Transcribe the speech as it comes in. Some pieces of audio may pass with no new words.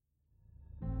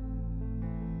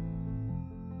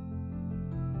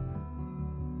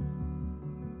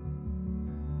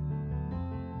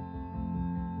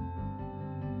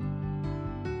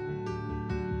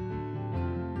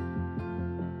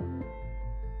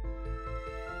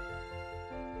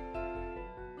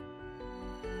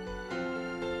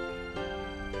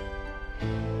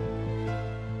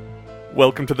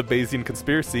Welcome to the Bayesian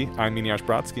Conspiracy. I'm Eneasz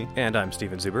Brodsky. And I'm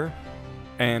Steven Zuber.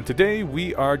 And today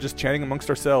we are just chatting amongst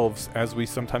ourselves, as we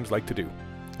sometimes like to do.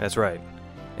 That's right.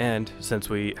 And since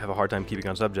we have a hard time keeping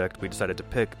on subject, we decided to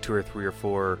pick 2 or 3 or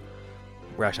 4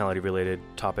 rationality-related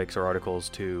topics or articles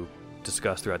to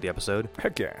discuss throughout the episode.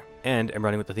 Heck yeah. And I'm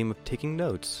running with the theme of taking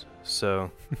notes.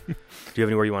 So, do you have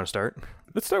anywhere you want to start?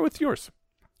 Let's start with yours.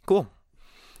 Cool.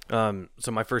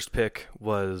 So my first pick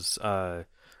was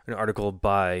an article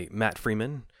by Matt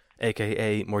Freeman,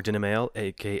 a.k.a. Mordinamail,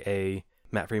 a.k.a.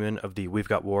 Matt Freeman of the We've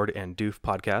Got Ward and Doof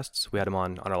podcasts. We had him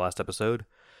on our last episode.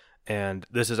 And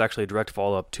this is actually a direct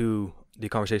follow-up to the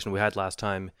conversation we had last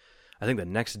time. I think the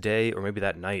next day, or maybe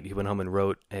that night, he went home and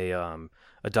wrote a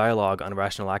dialogue on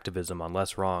rational activism on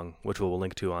Less Wrong, which we'll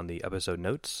link to on the episode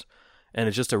notes. And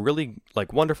it's just a really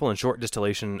wonderful and short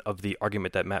distillation of the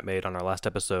argument that Matt made on our last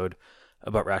episode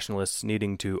about rationalists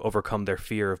needing to overcome their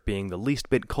fear of being the least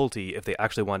bit culty if they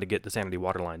actually wanted to get the sanity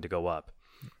waterline to go up.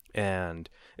 And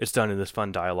it's done in this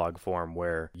fun dialogue form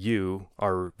where you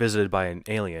are visited by an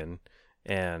alien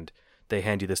and they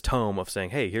hand you this tome of saying,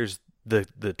 hey, here's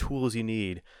the tools you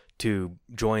need to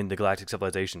join the galactic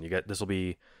civilization. This will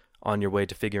be on your way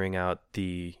to figuring out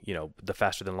the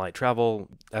faster than light travel,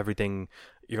 everything.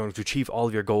 You're going to achieve all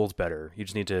of your goals better. You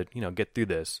just need to, get through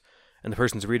this. And the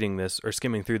person's reading this or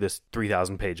skimming through this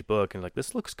 3,000 page book and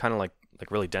this looks kind of like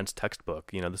really dense textbook.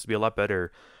 This would be a lot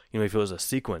better, if it was a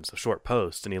sequence of short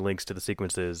posts, and he links to the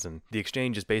sequences. And the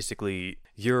exchange is basically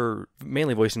you're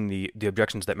mainly voicing the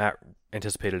objections that Matt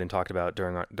anticipated and talked about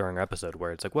during our episode,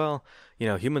 where it's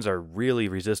humans are really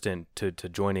resistant to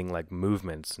joining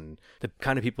movements, and the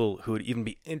kind of people who would even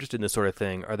be interested in this sort of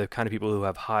thing are the kind of people who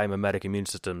have high mimetic immune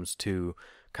systems to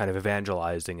kind of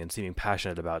evangelizing and seeming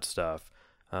passionate about stuff.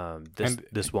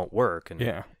 This won't work.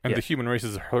 The human race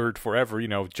has heard forever,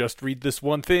 just read this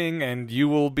one thing and you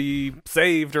will be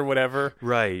saved or whatever.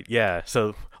 Right, yeah.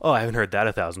 So, I haven't heard that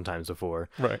 1,000 times before.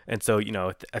 Right. And so,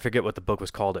 I forget what the book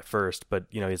was called at first, but,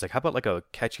 he's like, how about a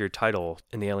catchier title?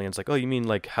 And the alien's like, oh, you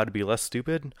mean how to be less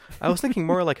stupid? I was thinking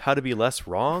more how to be less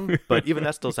wrong, but even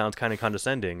that still sounds kind of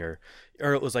condescending, or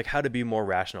it was how to be more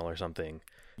rational or something.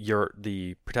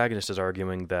 The protagonist is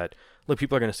arguing that, look,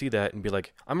 people are going to see that and be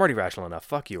like, I'm already rational enough,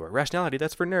 fuck you, or rationality,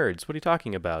 that's for nerds, what are you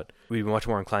talking about? We'd be much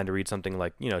more inclined to read something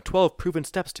 12 proven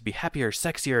steps to be happier,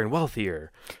 sexier, and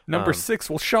wealthier. Number 6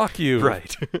 will shock you.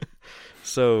 Right.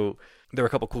 So there were a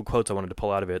couple cool quotes I wanted to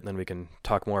pull out of it, and then we can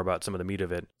talk more about some of the meat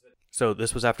of it. So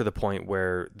this was after the point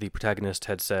where the protagonist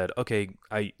had said, okay,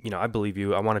 I believe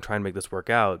you, I want to try and make this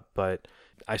work out, but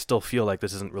I still feel like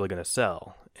this isn't really going to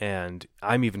sell. And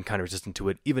I'm even kind of resistant to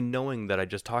it, even knowing that I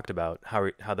just talked about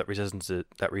how that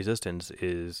resistance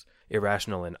is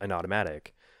irrational and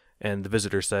automatic. And the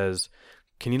visitor says,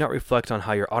 can you not reflect on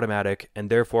how your automatic and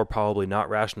therefore probably not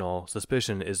rational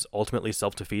suspicion is ultimately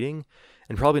self-defeating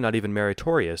and probably not even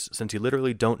meritorious, since you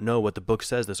literally don't know what the book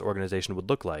says this organization would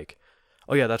look like?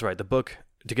 Oh yeah, that's right. The book,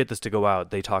 to get this to go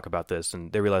out, they talk about this,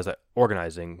 and they realize that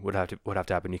organizing would have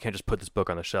to happen. You can't just put this book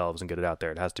on the shelves and get it out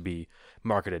there. It has to be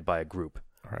marketed by a group.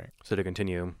 All right. So to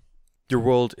continue, your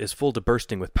world is full to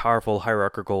bursting with powerful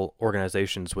hierarchical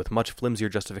organizations with much flimsier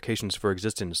justifications for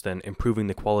existence than improving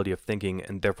the quality of thinking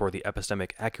and therefore the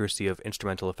epistemic accuracy of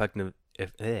instrumental effectiveness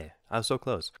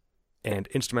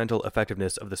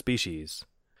of the species.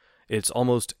 It's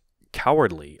almost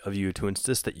cowardly of you to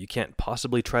insist that you can't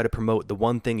possibly try to promote the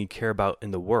one thing you care about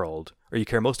in the world, or you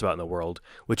care most about in the world,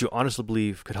 which you honestly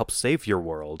believe could help save your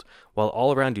world, while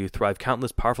all around you thrive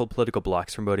countless powerful political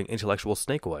blocs promoting intellectual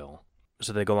snake oil.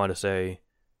 So they go on to say,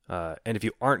 and if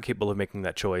you aren't capable of making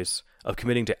that choice, of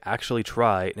committing to actually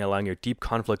try and allowing your deep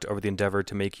conflict over the endeavor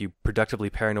to make you productively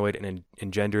paranoid and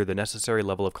engender the necessary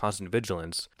level of constant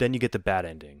vigilance, then you get the bad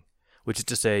ending, which is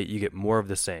to say you get more of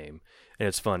the same. And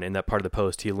it's fun. In that part of the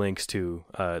post, he links to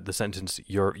the sentence,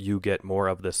 you get more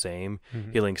of the same.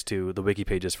 Mm-hmm. He links to the wiki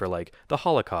pages for the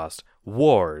Holocaust,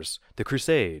 wars, the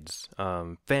Crusades,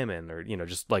 famine, or,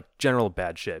 just general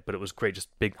bad shit. But it was great, just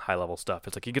big high level stuff.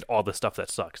 It's you get all the stuff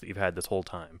that sucks that you've had this whole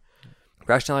time.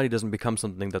 Rationality doesn't become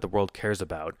something that the world cares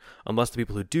about unless the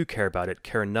people who do care about it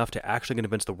care enough to actually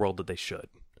convince the world that they should.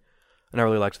 And I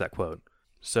really liked that quote.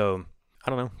 So, I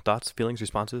don't know, thoughts, feelings,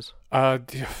 responses?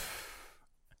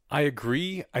 I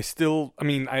agree. I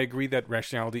agree that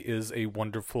rationality is a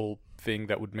wonderful thing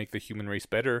that would make the human race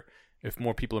better if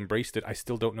more people embraced it. I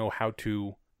still don't know how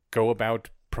to go about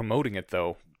promoting it,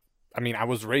 though. I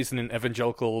was raised in an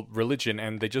evangelical religion,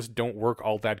 and they just don't work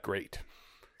all that great.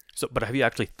 So, but have you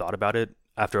actually thought about it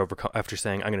after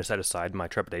saying, I'm going to set aside my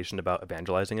trepidation about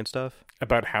evangelizing and stuff?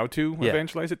 About how to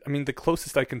evangelize it? The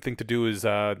closest I can think to do is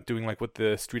doing what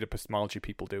the street epistemology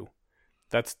people do.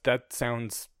 That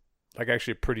sounds like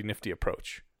actually a pretty nifty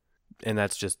approach. And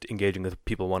that's just engaging with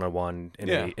people one-on-one in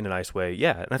Yeah. a nice way.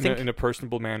 Yeah, and I think in a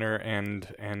personable manner,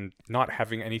 and not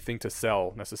having anything to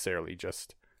sell necessarily,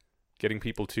 just getting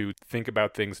people to think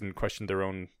about things and question their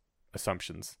own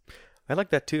assumptions. I like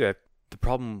that too. The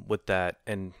problem with that,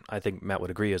 and I think Matt would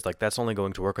agree, is like that's only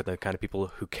going to work with the kind of people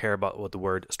who care about what the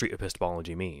word street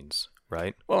epistemology means,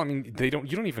 right? Well, I mean, you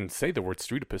don't even say the word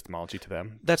street epistemology to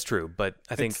them. That's true, but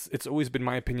I think it's always been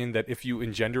my opinion that if you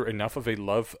engender enough of a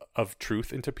love of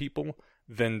truth into people,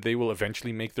 then they will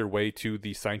eventually make their way to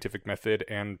the scientific method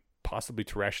and possibly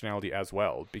to rationality as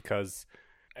well. Because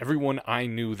everyone I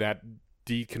knew that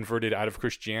deconverted out of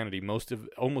Christianity,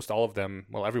 almost all of them,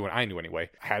 well, everyone I knew anyway,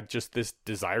 had just this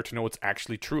desire to know what's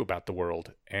actually true about the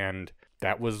world, and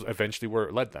that was eventually where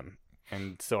it led them.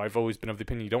 And so I've always been of the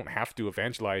opinion you don't have to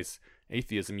evangelize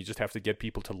atheism, you just have to get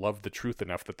people to love the truth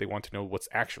enough that they want to know what's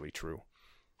actually true.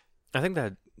 I think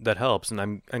that helps, and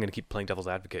I'm going to keep playing devil's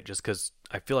advocate just because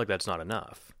I feel like that's not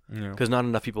enough. Because not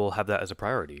enough people have that as a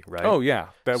priority, right? Oh yeah,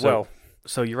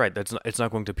 So you're right. It's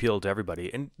not going to appeal to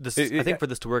everybody. And I think for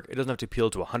this to work, it doesn't have to appeal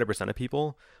to 100% of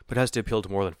people, but it has to appeal to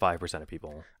more than 5% of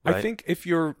people. Right? I think if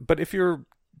you're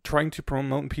trying to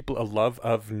promote in people a love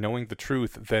of knowing the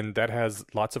truth, then that has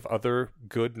lots of other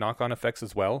good knock-on effects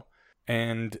as well.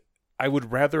 And I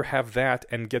would rather have that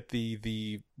and get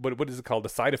the what is it called? The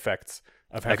side effects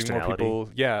of having more people.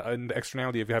 Yeah, and the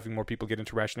externality of having more people get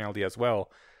into rationality as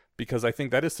well. Because I think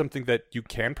that is something that you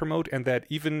can promote, and that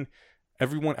even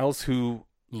everyone else who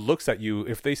looks at you,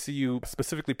 if they see you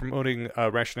specifically promoting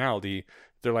rationality,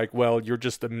 they're like, well, you're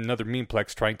just another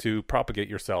memeplex trying to propagate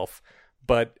yourself.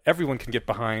 But everyone can get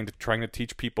behind trying to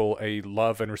teach people a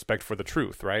love and respect for the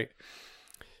truth, right?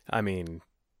 I mean,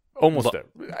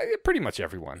 pretty much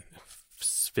everyone.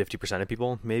 50% of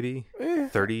people, maybe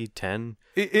 30, 10.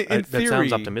 In theory, that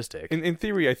sounds optimistic. In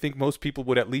theory, I think most people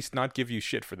would at least not give you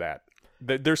shit for that.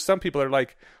 There's some people that are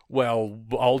like, well,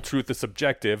 all truth is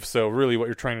subjective, so really what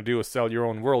you're trying to do is sell your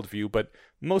own worldview. But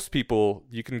most people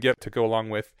you can get to go along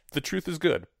with, the truth is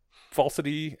good.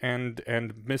 Falsity and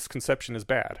misconception is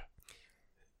bad.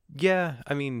 Yeah,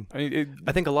 I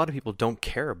think a lot of people don't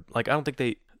care. Like, I don't think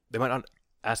they might not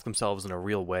ask themselves in a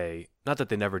real way. Not that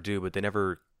they never do, but they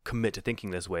never commit to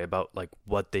thinking this way about like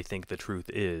what they think the truth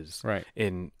is, right?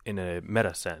 In a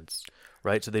meta sense,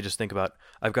 right? So they just think about,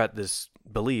 I've got this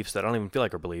beliefs that I don't even feel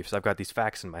like are beliefs. I've got these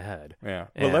facts in my head. Yeah.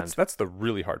 Well, that's the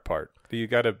really hard part. You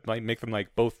got to like make them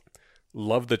like both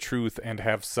love the truth and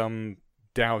have some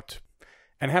doubt,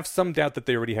 that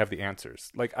they already have the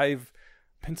answers. Like, I've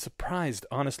been surprised,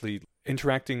 honestly,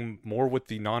 interacting more with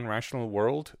the non-rational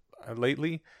world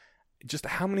lately, just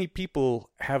how many people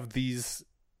have these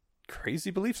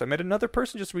crazy beliefs. I met another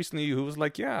person just recently who was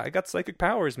like, yeah, I got psychic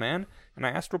powers, man, and I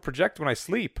astral project when I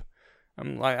sleep.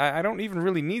 I'm like, I don't even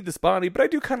really need this body, but I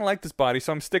do kind of like this body,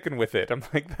 so I'm sticking with it. I'm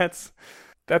like, that's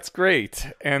great.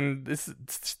 And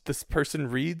this person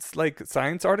reads like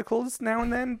science articles now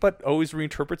and then, but always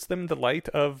reinterprets them in the light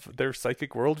of their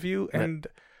psychic worldview. And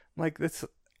like, that's,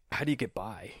 how do you get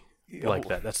by like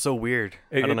that? That's so weird.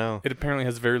 I don't know. It apparently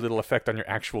has very little effect on your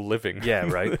actual living. Yeah,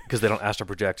 right. Because they don't astral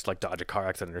project to like dodge a car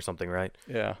accident or something, right?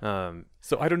 Yeah.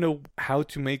 So I don't know how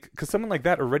to make, because someone like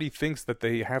that already thinks that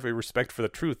they have a respect for the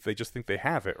truth. They just think they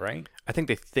have it, right? I think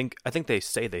they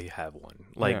say they have one.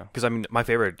 Like, because I mean, my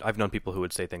favorite, I've known people who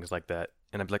would say things like that,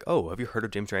 and I'd be like, oh, have you heard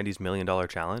of James Randi's $1 Million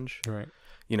Challenge? Right.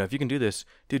 You know, if you can do this,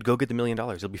 dude, go get the $1 million.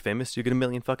 You'll be famous. You get $1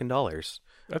 million fucking dollars.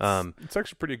 It's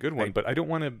actually a pretty good one, but I don't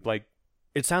want to like.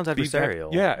 It sounds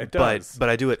adversarial. Yeah, it does. But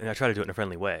I do it, and I try to do it in a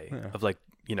friendly way. Yeah. Of like,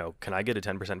 you know, can I get a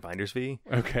 10% finder's fee?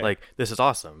 Okay. Like, this is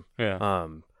awesome. Yeah.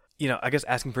 You know, I guess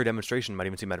asking for a demonstration might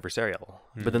even seem adversarial.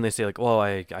 Mm. But then they say like, well,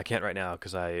 I can't right now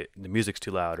because the music's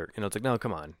too loud, or you know, it's like, no,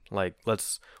 come on. Like,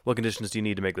 what conditions do you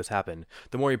need to make this happen?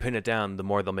 The more you pin it down, the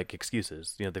more they'll make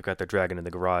excuses. You know, they've got their dragon in the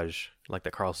garage, like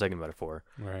that Carl Sagan metaphor.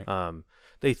 Right.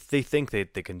 They think they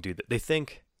can do that. They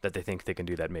think they can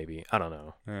do that. Maybe, I don't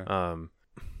know. Yeah.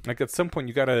 Like at some point,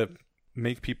 you gotta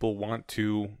make people want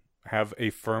to have a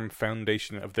firm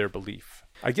foundation of their belief.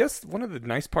 I guess one of the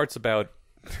nice parts about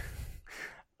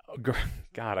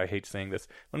God, I hate saying this.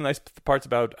 One of the nice parts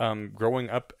about growing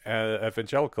up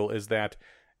evangelical is that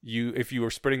if you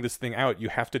are spreading this thing out, you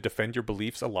have to defend your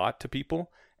beliefs a lot to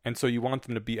people, and so you want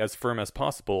them to be as firm as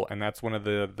possible. And that's one of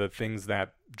the things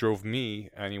that drove me,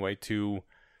 anyway, to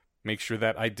make sure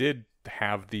that I did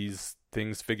have these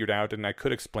things figured out and I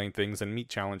could explain things and meet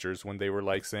challengers when they were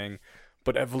like saying,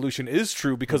 but evolution is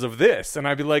true because of this. And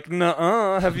I'd be like,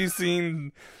 nuh-uh, have you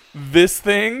seen this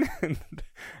thing?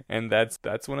 And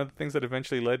that's one of the things that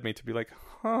eventually led me to be like,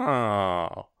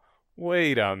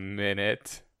 wait a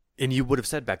minute. And you would have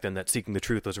said back then that seeking the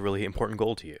truth was a really important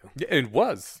goal to you. Yeah, it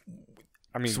was.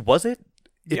 I mean, So was it?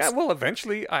 yeah, well,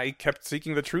 eventually I kept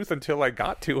seeking the truth until I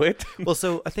got to it. Well,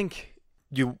 so I think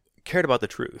you cared about the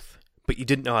truth, but you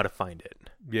didn't know how to find it.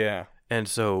 Yeah. And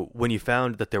so when you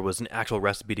found that there was an actual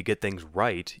recipe to get things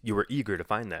right, you were eager to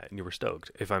find that, and you were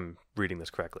stoked, if I'm reading this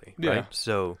correctly. Yeah. Right?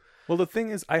 So, Well, the thing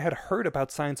is, I had heard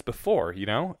about science before, you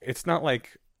know? It's not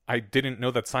like I didn't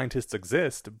know that scientists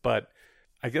exist, but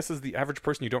I guess as the average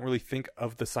person, you don't really think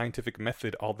of the scientific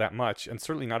method all that much, and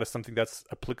certainly not as something that's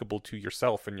applicable to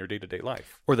yourself in your day-to-day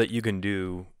life. or that you can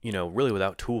do, really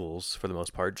without tools for the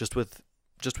most part, just with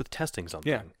testing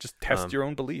something. Yeah, just test your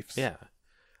own beliefs. Yeah.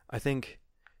 I think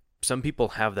some people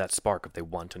have that spark if they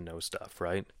want to know stuff,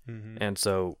 right? Mm-hmm. And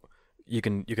so you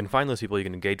can find those people, you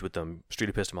can engage with them street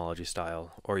epistemology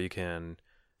style, or you can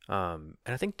and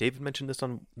I think David mentioned this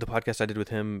on the podcast I did with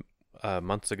him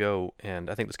months ago, and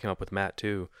I think this came up with Matt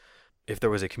too. If there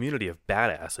was a community of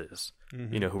badasses,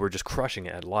 Mm-hmm. who were just crushing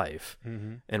it at life,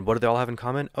 Mm-hmm. and what do they all have in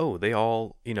common? Oh, they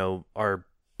all, are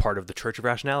part of the Church of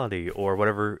Rationality, or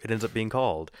whatever it ends up being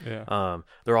called. Yeah.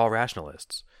 They're all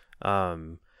rationalists.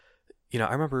 I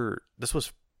remember this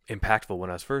was impactful when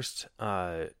I was first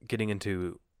getting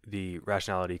into the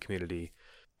rationality community.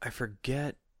 I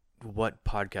forget what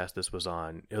podcast this was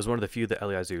on. It was one of the few that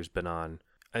Eliezer's been on.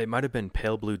 It might have been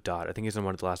Pale Blue Dot. I think he's on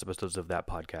one of the last episodes of that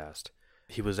podcast.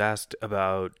 He was asked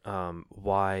about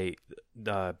why,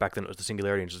 back then it was the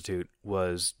Singularity Institute,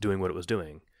 was doing what it was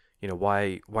doing.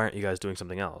 Why aren't you guys doing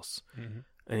something else? Mm-hmm.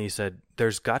 And he said,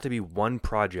 there's got to be one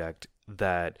project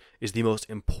that is the most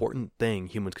important thing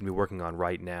humans can be working on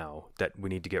right now that we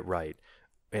need to get right.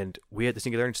 And we at the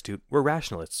Singularity Institute, we're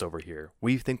rationalists over here.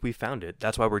 We think we found it.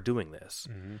 That's why we're doing this.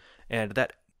 Mm-hmm.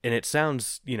 And it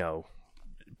sounds,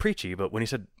 preachy, but when he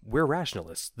said, we're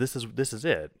rationalists, this is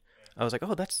it. I was like,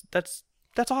 oh, that's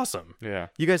awesome. Yeah.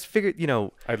 You guys figured,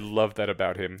 I love that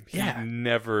about him. Yeah. He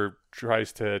never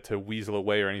tries to weasel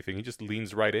away or anything. He just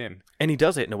leans right in. and he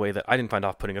does it in a way that I didn't find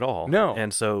off-putting at all. No.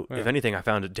 And so, Yeah. if anything, I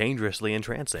found it dangerously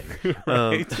entrancing.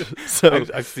 Right. So,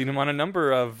 I've seen him on a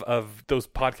number of those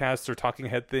podcasts or talking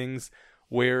head things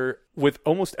where with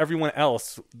almost everyone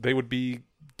else, they would be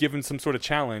given some sort of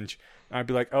challenge. And I'd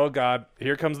be like, oh God,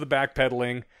 here comes the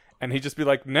backpedaling. And he'd just be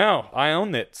like, no, I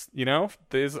own it.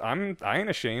 I ain't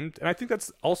ashamed. And I think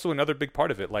that's also another big part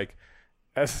of it. Like,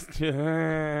 as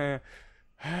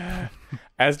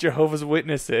Jehovah's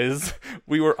Witnesses,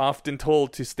 we were often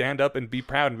told to stand up and be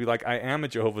proud and be like, I am a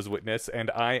Jehovah's Witness and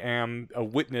I am a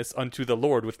witness unto the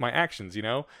Lord with my actions,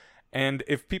 And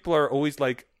if people are always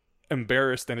like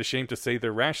embarrassed and ashamed to say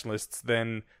they're rationalists,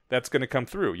 then that's going to come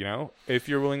through, If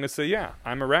you're willing to say, yeah,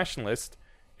 I'm a rationalist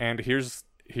and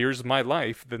here's my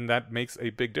life, then that makes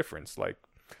a big difference. Like,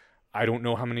 I don't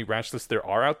know how many rationalists there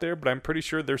are out there, but I'm pretty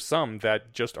sure there's some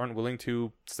that just aren't willing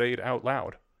to say it out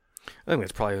loud. I think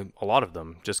it's probably a lot of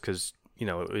them, just because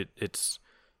it's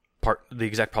the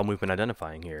exact problem we've been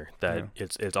identifying here. That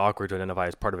it's awkward to identify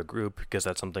as part of a group because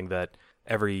that's something that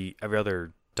every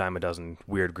other dime a dozen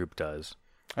weird group does.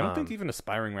 I don't think even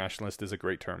aspiring rationalist is a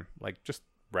great term. Like, just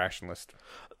rationalist.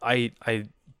 I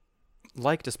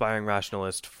liked aspiring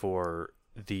rationalist for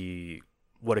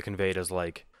what it conveyed as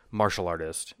like martial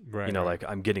artist. Right. Like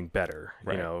I'm getting better.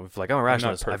 Right. If like I'm a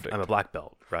rationalist, perfect. I'm a black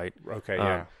belt, right? Okay,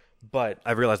 yeah. But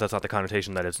I've realized that's not the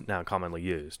connotation that is now commonly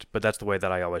used. But that's the way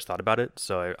that I always thought about it.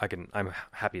 So I'm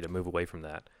happy to move away from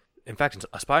that. In fact,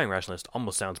 aspiring rationalist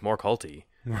almost sounds more culty,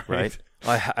 right?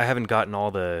 I haven't gotten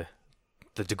all the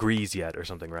degrees yet or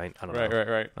something, right? I don't know.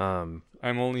 Right.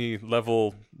 I'm only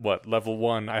level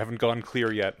 1. I haven't gone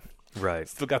clear yet. Right.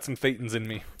 Still got some Thetans in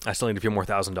me. I still need a few more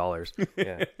 $1,000.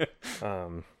 Yeah.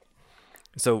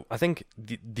 So I think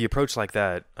the approach like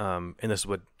that, and this is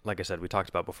what, like I said, we talked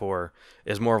about before,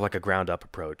 is more of like a ground up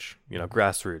approach.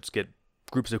 Grassroots, get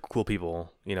groups of cool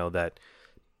people, that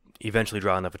eventually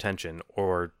draw enough attention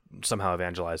or somehow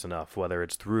evangelize enough, whether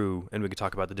it's through, and we could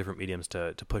talk about the different mediums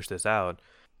to push this out.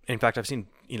 In fact, I've seen,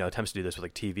 attempts to do this with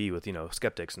like TV with,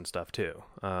 skeptics and stuff too.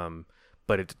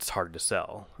 But it's hard to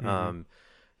sell. Mm-hmm.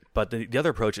 But the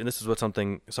other approach, and this is what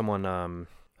someone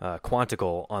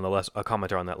Quantical on a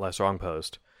commenter on that Less Wrong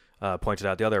post pointed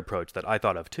out, the other approach that I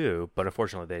thought of too, but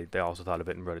unfortunately they also thought of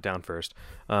it and wrote it down first.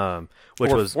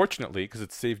 Fortunately, because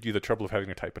it saved you the trouble of having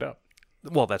to type it up.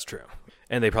 Well, that's true,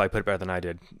 and they probably put it better than I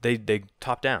did. They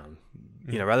top down,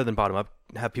 rather than bottom up.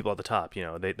 Have people at the top.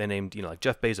 They named like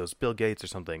Jeff Bezos, Bill Gates, or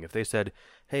something. If they said,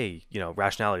 hey,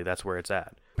 rationality, that's where it's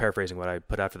at. Paraphrasing what I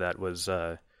put after that was.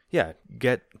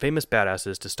 Get famous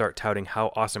badasses to start touting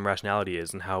how awesome rationality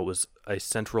is and how it was a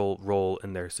central role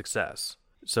in their success.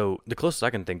 So the closest I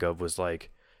can think of was like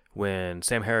when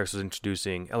Sam Harris was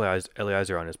introducing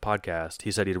Eliezer on his podcast,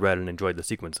 he said he'd read and enjoyed the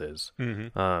sequences.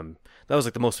 Mm-hmm. That was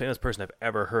like the most famous person I've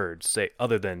ever heard say,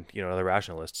 other than, other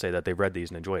rationalists, say that they read these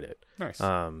and enjoyed it. Nice.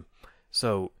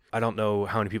 So I don't know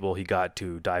how many people he got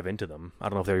to dive into them. I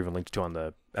don't know if they're even linked to on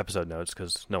the episode notes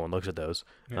because no one looks at those.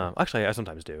 Yeah. Actually, I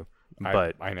sometimes do.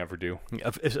 But I never do.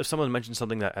 If someone mentioned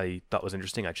something that I thought was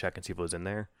interesting, I check and see if it was in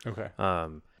there. Okay.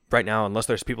 Right now, unless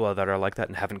there's people that are like that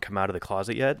and haven't come out of the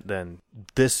closet yet, then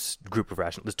this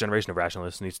generation of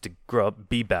rationalists needs to grow up,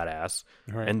 be badass,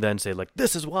 Right. and then say, like,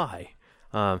 this is why.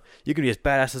 You can be as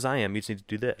badass as I am. You just need to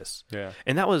do this. Yeah.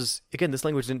 And that was, again, this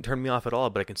language didn't turn me off at all,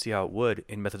 but I can see how it would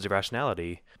in Methods of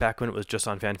Rationality back when it was just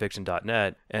on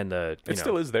fanfiction.net. And it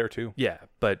still is there too. Yeah,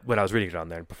 but when I was reading it on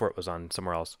there, before it was on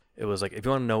somewhere else, it was like, if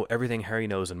you want to know everything Harry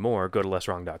knows and more, go to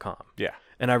lesswrong.com. Yeah.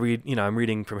 And I read, I'm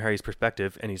reading from Harry's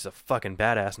perspective, and he's a fucking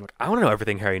badass. I'm like, I want to know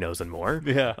everything Harry knows and more.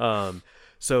 Yeah.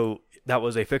 So that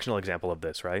was a fictional example of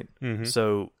this, right? Mm-hmm.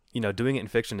 So, doing it in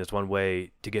fiction is one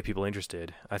way to get people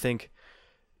interested. I think,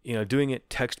 doing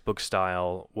it textbook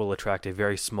style will attract a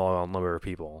very small number of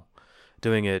people.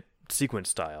 Doing it sequence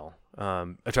style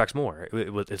attracts more.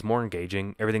 It's more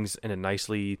engaging. Everything's in a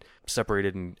nicely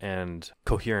separated and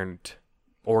coherent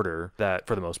order that,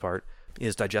 for the most part,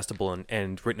 is digestible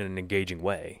and written in an engaging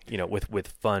way, with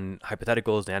fun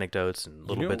hypotheticals and anecdotes and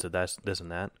little bits of this and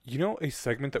that. A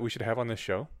segment that we should have on this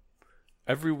show?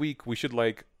 Every week we should,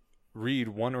 read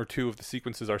one or two of the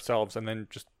sequences ourselves and then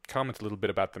just comment a little bit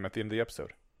about them at the end of the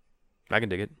episode. I can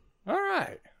dig it. All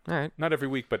right. Not every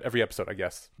week, but every episode, I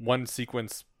guess. One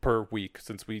sequence per week,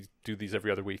 since we do these every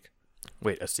other week.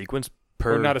 Wait, a sequence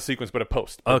per... Or not a sequence, but a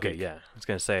post per Okay, week. yeah. I was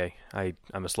going to say,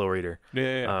 I'm a slow reader.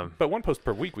 Yeah. But one post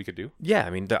per week we could do. Yeah, I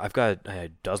mean, I've got a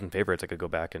dozen favorites I could go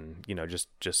back and, just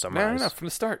summarize. No, from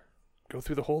the start. Go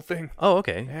through the whole thing. Oh,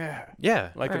 okay. Yeah. Yeah.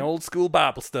 Like an old school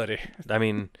Bible study. I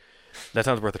mean, that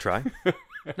sounds worth a try.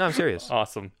 No, I'm serious.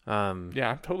 Awesome. Yeah,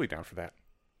 I'm totally down for that.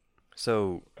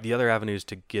 So the other avenues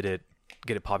to get it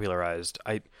popularized,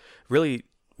 we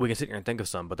can sit here and think of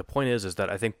some, but the point is that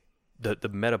I think the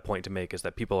meta point to make is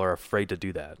that people are afraid to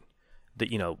do that. That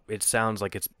it sounds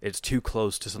like it's too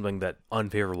close to something that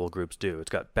unfavorable groups do.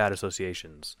 It's got bad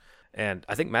associations, and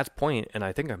I think Matt's point, and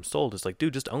I think I'm sold, is like,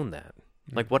 dude, just own that.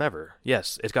 Like, whatever.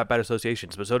 Yes, it's got bad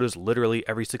associations, but so does literally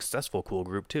every successful cool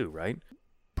group too, right?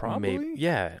 Probably. Maybe,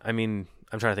 yeah. I mean,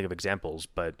 I'm trying to think of examples,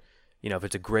 but if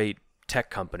it's a great tech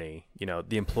company,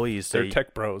 the employees say... They're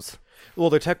tech bros. Well,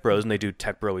 they're tech bros, and they do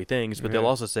tech bro-y things, but Yeah. they'll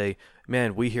also say,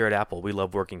 man, we here at Apple, we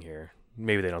love working here.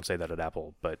 Maybe they don't say that at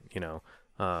Apple, but,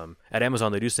 at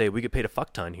Amazon, they do say, we get paid a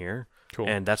fuck ton here. Cool.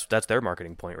 And that's their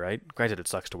marketing point, right? Granted, it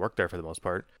sucks to work there for the most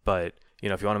part, but,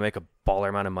 if you want to make a baller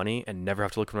amount of money and never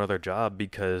have to look for another job,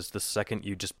 because the second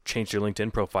you just change your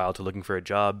LinkedIn profile to looking for a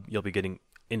job, you'll be getting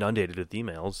inundated with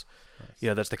emails.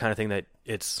 Nice. That's the kind of thing that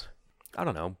it's, I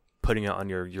don't know, putting it on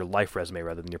your life resume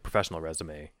rather than your professional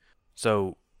resume.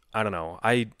 So, I don't know.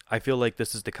 I feel like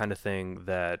this is the kind of thing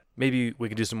that maybe we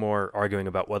could do some more arguing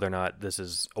about whether or not this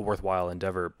is a worthwhile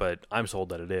endeavor, but I'm sold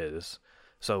that it is.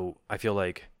 So I feel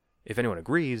like if anyone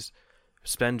agrees,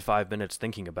 spend 5 minutes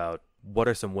thinking about what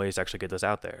are some ways to actually get this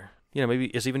out there. Maybe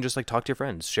it's even just like talk to your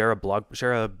friends, share a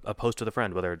post with a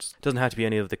friend, whether it doesn't have to be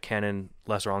any of the canon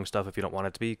less wrong stuff if you don't want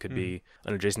it to be. It could be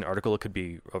an adjacent article. It could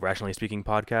be a Rationally Speaking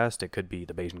podcast. It could be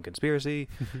the Bayesian Conspiracy.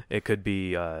 It could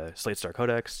be Slate Star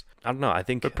Codex. I don't know. I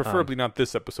think... But preferably not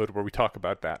this episode where we talk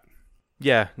about that.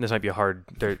 Yeah, this might be a hard...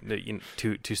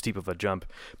 too steep of a jump.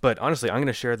 But honestly, I'm going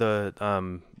to share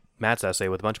the... Matt's essay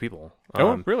with a bunch of people.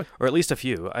 Oh, really? Or at least a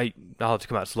few. I'll have to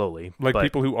come out slowly. Like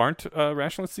people who aren't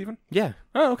rationalists even? Yeah.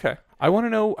 Oh, okay. I want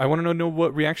to know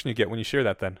what reaction you get when you share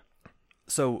that then.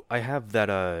 So I have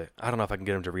that, I don't know if I can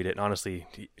get him to read it. And honestly,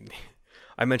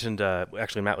 I mentioned,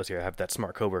 actually Matt was here. I have that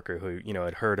smart coworker who,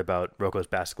 had heard about Rocco's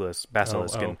basilisk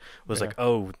and was like,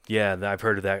 oh, yeah, I've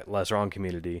heard of that less wrong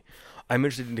community. I'm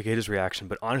interested to get his reaction,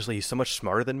 but honestly, he's so much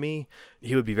smarter than me.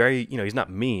 He would be very, he's not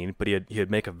mean, but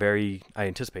he'd make I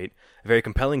anticipate, a very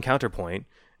compelling counterpoint,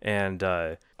 and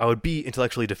I would be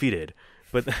intellectually defeated.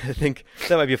 But I think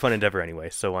that might be a fun endeavor anyway,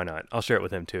 so why not? I'll share it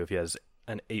with him too if he has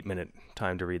an 8-minute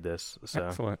time to read this. So,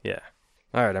 excellent. Yeah.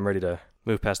 All right, I'm ready to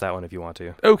move past that one if you want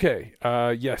to. Okay.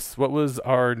 Yes. What was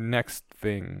our next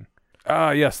thing?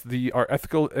 Yes, our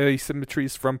ethical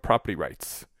asymmetries from property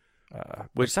rights.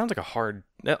 Which sounds like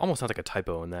that almost sounds like a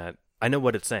typo in that. I know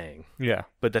what it's saying. Yeah.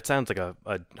 But that sounds like a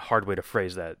hard way to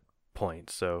phrase that point.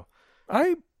 So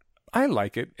I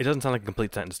like it. It doesn't sound like a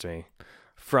complete sentence to me.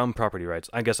 From property rights.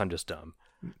 I guess I'm just dumb.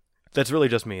 That's really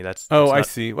just me. That's I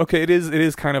see. Okay, it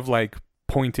is kind of like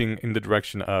pointing in the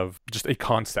direction of just a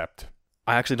concept.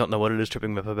 I actually don't know what it is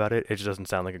tripping me up about it. It just doesn't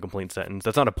sound like a complete sentence.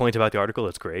 That's not a point about the article.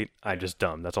 It's great. I'm just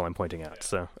dumb. That's all I'm pointing at.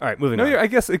 So, all right, moving on. No, I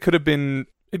guess it could have been.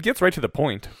 It gets right to the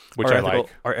point, which I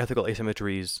like. Are ethical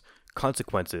asymmetries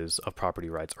consequences of property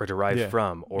rights, or derived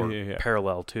from, or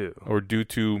parallel to, or due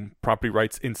to property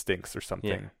rights instincts or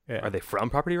something? Yeah. Are they from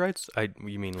property rights?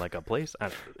 You mean like a place?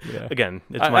 Again,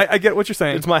 I get what you're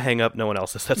saying. It's my hang up. No one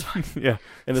else's. That's fine. Yeah.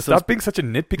 And stop being such a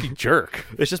nitpicky jerk.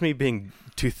 It's just me being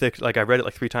too thick. Like I read it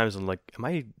like 3 times and like, am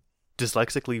I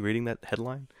dyslexically reading that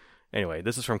headline? Anyway,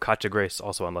 this is from Katja Grace,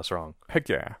 also on Less Wrong. Heck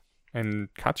yeah.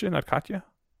 And Katja, not Katya?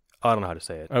 I don't know how to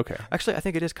say it. Okay. Actually, I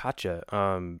think it is Katja.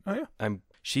 Oh yeah.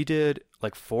 She did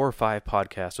like 4 or 5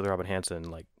 podcasts with Robin Hanson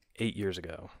like 8 years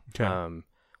ago. Okay.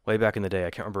 Way back in the day.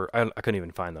 I can't remember. I couldn't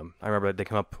even find them. I remember they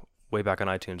came up way back on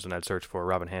iTunes when I'd search for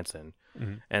Robin Hanson.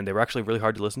 Mm-hmm. And they were actually really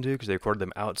hard to listen to because they recorded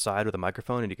them outside with a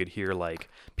microphone, and you could hear like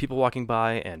people walking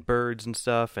by and birds and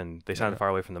stuff, and they sounded far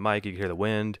away from the mic. You could hear the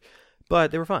wind.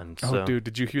 But they were fun. Oh, dude,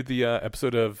 did you hear the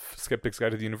episode of Skeptic's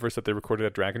Guide to the Universe that they recorded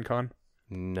at Dragon Con?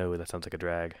 No, that sounds like a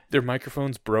drag. Their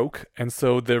microphones broke, and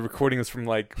so the recording is from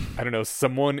like, I don't know,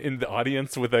 someone in the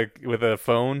audience with a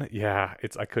phone. Yeah,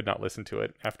 I could not listen to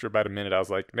it. After about a minute, I was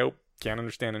like, nope, can't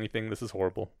understand anything. This is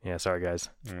horrible. Yeah, sorry guys.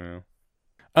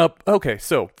 Okay,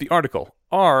 so the article,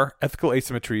 Are Ethical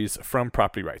Asymmetries from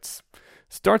Property Rights?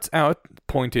 Starts out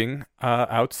pointing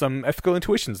out some ethical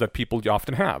intuitions that people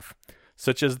often have,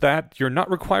 such as that you're not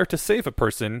required to save a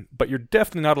person, but you're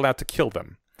definitely not allowed to kill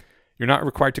them. You're not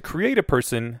required to create a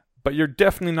person, but you're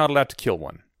definitely not allowed to kill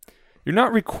one. You're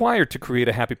not required to create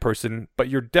a happy person, but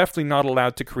you're definitely not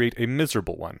allowed to create a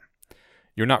miserable one.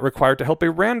 You're not required to help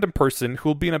a random person who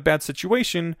will be in a bad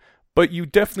situation, but you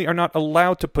definitely are not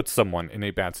allowed to put someone in a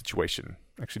bad situation.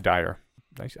 Actually, dire.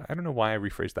 I don't know why I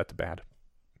rephrased that to bad.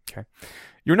 Okay.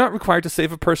 You're not required to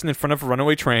save a person in front of a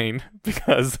runaway train,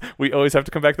 because we always have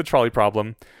to come back to the trolley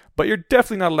problem, but you're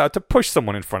definitely not allowed to push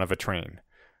someone in front of a train.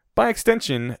 By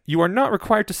extension, you are not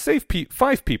required to save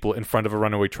 5 people in front of a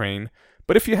runaway train,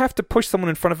 but if you have to push someone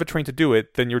in front of a train to do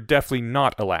it, then you're definitely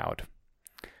not allowed.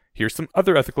 Here's some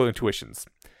other ethical intuitions.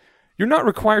 You're not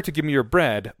required to give me your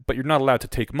bread, but you're not allowed to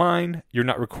take mine. You're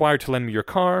not required to lend me your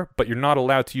car, but you're not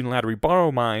allowed to unilaterally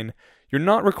borrow mine. You're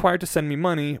not required to send me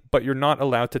money, but you're not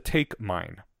allowed to take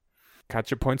mine.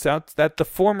 Katja points out that the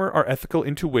former are ethical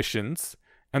intuitions,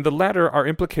 and the latter are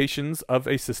implications of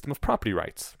a system of property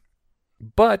rights.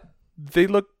 But they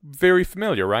look very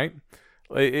familiar, right?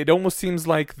 It almost seems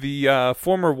like the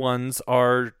former ones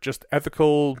are just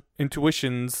ethical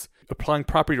intuitions applying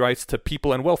property rights to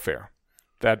people and welfare.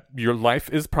 That your life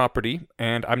is property,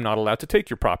 and I'm not allowed to take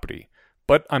your property.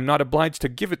 But I'm not obliged to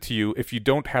give it to you if you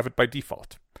don't have it by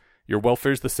default. Your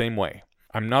welfare is the same way.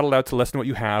 I'm not allowed to lessen what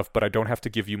you have, but I don't have to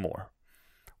give you more.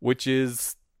 Which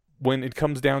is, when it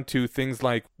comes down to things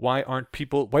like, why don't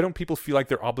people feel like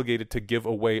they're obligated to give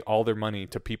away all their money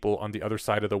to people on the other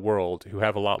side of the world who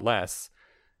have a lot less?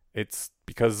 It's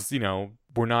because,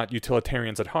 we're not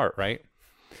utilitarians at heart, right?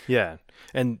 Yeah.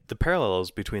 And the parallels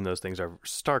between those things are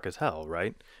stark as hell,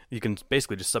 right? You can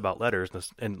basically just sub out letters,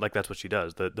 and like that's what she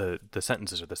does. The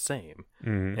sentences are the same,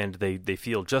 and they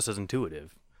feel just as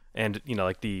intuitive. And,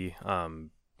 like the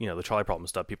trolley problem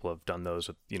stuff, people have done those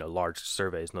with, large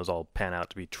surveys, and those all pan out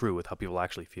to be true with how people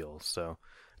actually feel. So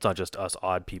it's not just us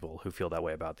odd people who feel that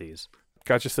way about these.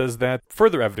 Katja says that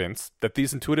further evidence that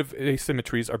these intuitive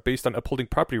asymmetries are based on upholding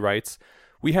property rights,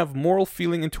 we have moral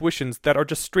feeling intuitions that are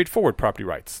just straightforward property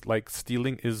rights, like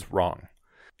stealing is wrong.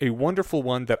 A wonderful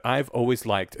one that I've always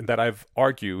liked and that I've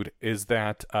argued is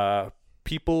that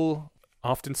people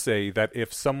often say that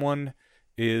if someone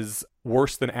is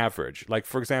worse than average, like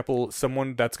for example,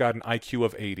 someone that's got an IQ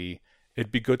of 80,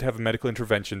 it'd be good to have a medical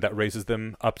intervention that raises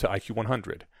them up to IQ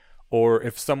 100. Or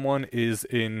if someone is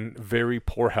in very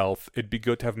poor health, it'd be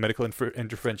good to have medical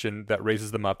intervention that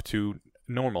raises them up to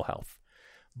normal health.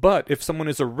 But if someone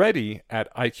is already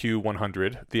at IQ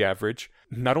 100, the average,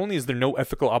 not only is there no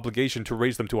ethical obligation to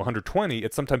raise them to 120,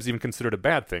 it's sometimes even considered a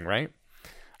bad thing, right?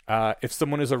 If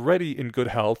someone is already in good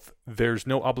health, there's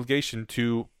no obligation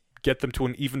to get them to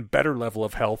an even better level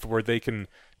of health where they can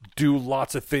do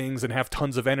lots of things and have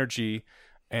tons of energy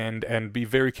and be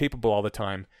very capable all the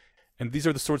time. And these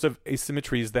are the sorts of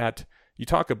asymmetries that you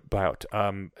talk about.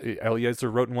 Eliezer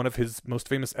wrote in one of his most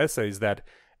famous essays that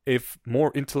if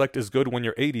more intellect is good when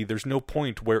you're 80, there's no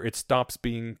point where it stops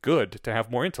being good to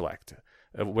have more intellect.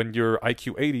 When you're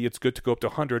IQ 80, it's good to go up to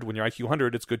 100. When you're IQ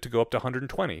 100, it's good to go up to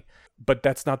 120. But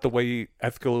that's not the way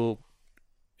ethical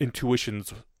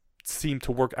intuitions seem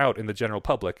to work out in the general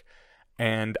public.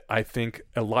 And I think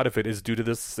a lot of it is due to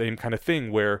this same kind of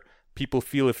thing where people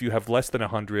feel if you have less than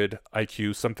 100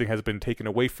 IQ, something has been taken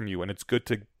away from you, and it's good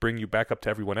to bring you back up to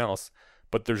everyone else,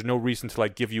 but there's no reason to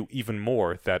like give you even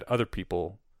more that other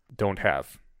people don't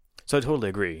have. So I totally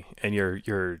agree. And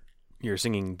you're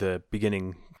singing the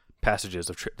beginning passages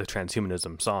of the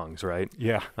transhumanism songs, right?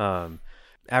 Yeah.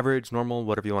 Average, normal,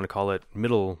 whatever you want to call it,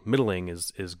 middling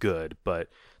is good, but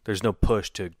there's no push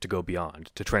to go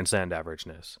beyond, to transcend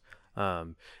averageness.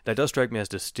 That does strike me as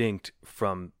distinct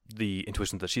from the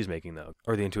intuitions that she's making, though,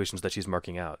 or the intuitions that she's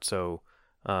marking out. So,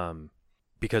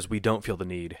 because we don't feel the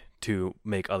need to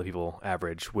make other people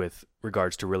average with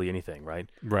regards to really anything, right?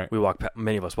 Right.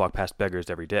 Many of us walk past beggars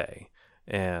every day,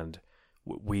 and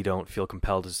we don't feel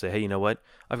compelled to say, hey, you know what?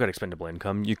 I've got expendable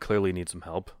income. You clearly need some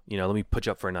help. Let me put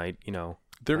you up for a night.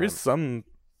 There is some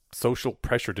social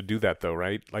pressure to do that, though,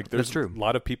 right? Like, there's That's true. A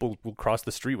lot of people will cross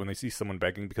the street when they see someone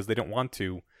begging because they don't want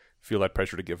to feel that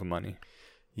pressure to give them money.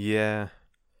 Yeah.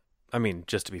 I mean,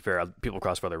 just to be fair, people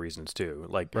cross for other reasons too.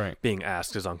 Like, being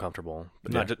asked is uncomfortable,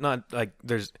 but not like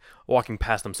there's walking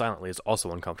past them silently is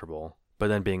also uncomfortable. But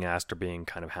then being asked or being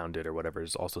kind of hounded or whatever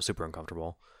is also super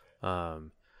uncomfortable.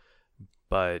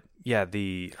 But yeah,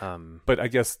 but I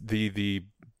guess the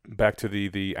back to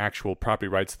the actual property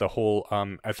rights, the whole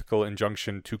ethical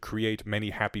injunction to create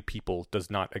many happy people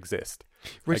does not exist.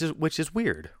 Which is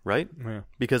weird, right? Yeah.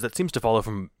 Because that seems to follow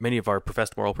from many of our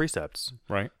professed moral precepts.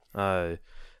 Right.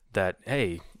 That,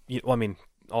 hey,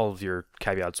 all of your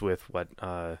caveats with what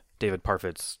David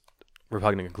Parfit's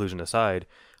repugnant conclusion aside,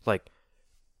 like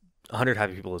 100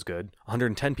 happy people is good.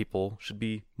 110 people should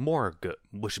be more good.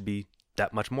 Should be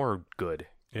that much more good.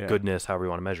 Yeah. Goodness, however you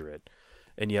want to measure it.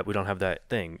 And yet we don't have that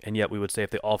thing. And yet we would say if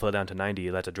they all fell down to 90,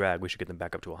 that's a drag. We should get them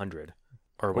back up to 100.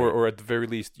 Or at the very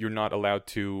least, you're not allowed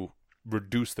to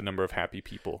reduce the number of happy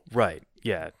people. Right.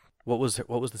 Yeah. What was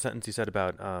the sentence he said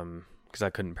about? Because I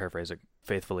couldn't paraphrase it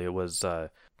faithfully. It was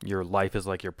your life is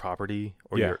like your property,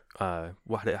 or your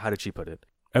how did she put it?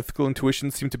 Ethical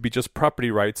intuitions seem to be just property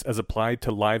rights as applied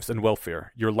to lives and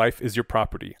welfare. Your life is your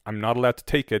property. I'm not allowed to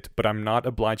take it, but I'm not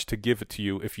obliged to give it to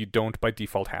you if you don't by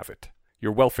default have it.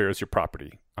 Your welfare is your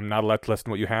property. I'm not allowed to lessen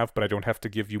what you have, but I don't have to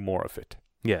give you more of it.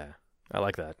 Yeah, I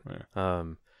like that. Yeah.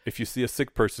 If you see a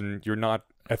sick person, you're not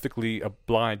ethically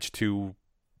obliged to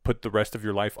put the rest of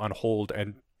your life on hold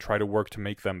and try to work to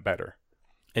make them better.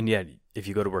 And yet, if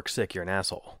you go to work sick, you're an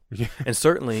asshole. Yeah. And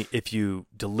certainly, if you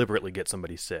deliberately get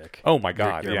somebody sick, oh my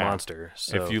God, you're a monster.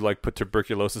 So. If you like put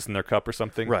tuberculosis in their cup or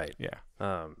something, right?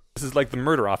 Yeah. This is like the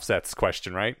murder offsets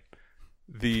question, right?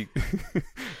 You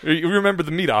remember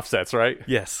the meat offsets, right?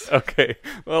 Yes. Okay.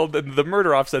 Well, the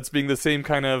murder offsets being the same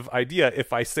kind of idea.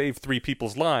 If I save 3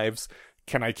 people's lives,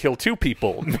 can I kill 2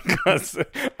 people? Because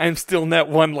I'm still net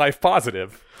 1 life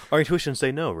positive. Our intuitions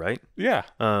say no, right? Yeah.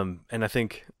 And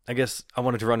I guess I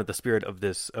wanted to run at the spirit of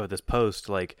this post.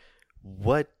 Like,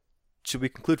 what should we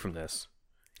conclude from this?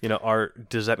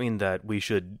 Does that mean that we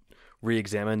should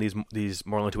re-examine these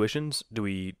moral intuitions? Do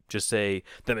we just say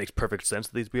that makes perfect sense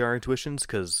that these be our intuitions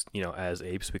because as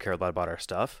apes we care a lot about our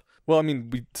stuff? Well, I mean,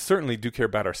 we certainly do care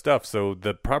about our stuff, so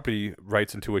the property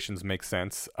rights intuitions make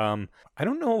sense. I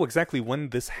don't know exactly when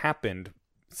this happened.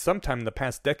 Sometime in the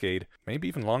past decade, maybe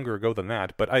even longer ago than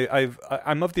that. But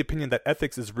I'm of the opinion that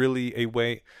ethics is really a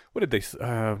way. What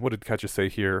did Katja say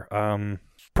here?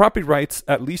 Property rights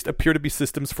at least appear to be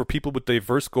systems for people with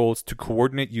diverse goals to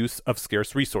coordinate use of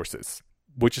scarce resources,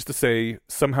 which is to say,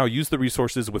 somehow use the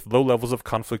resources with low levels of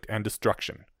conflict and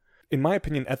destruction. In my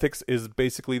opinion, ethics is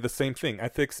basically the same thing.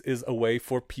 Ethics is a way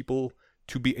for people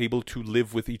to be able to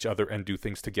live with each other and do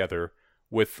things together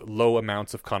with low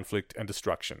amounts of conflict and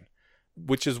destruction.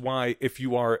 Which is why if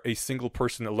you are a single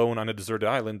person alone on a deserted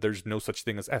island, there's no such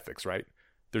thing as ethics, right?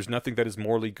 There's nothing that is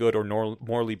morally good or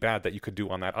morally bad that you could do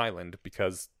on that island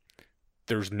because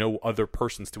there's no other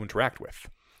persons to interact with.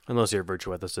 Unless you're a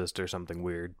virtue ethicist or something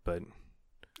weird, but...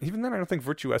 Even then, I don't think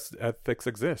virtue ethics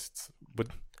exists. But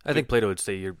I think Plato would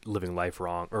say you're living life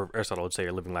wrong, or Aristotle would say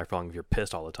you're living life wrong if you're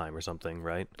pissed all the time or something,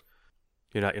 right?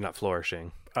 You're not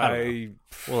flourishing.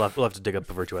 We'll have to dig up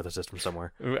a virtue ethicist from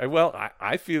somewhere. Well,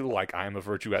 I feel like I'm a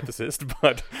virtue ethicist,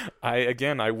 but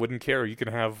I wouldn't care. You can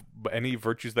have any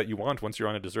virtues that you want once you're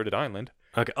on a deserted island.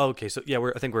 Okay. So yeah,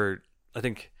 I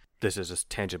think this is just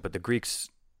tangent, but the Greeks,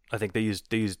 I think they used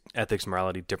ethics and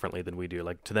morality differently than we do.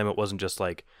 Like to them, it wasn't just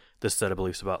like this set of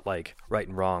beliefs about like right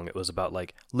and wrong. It was about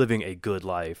like living a good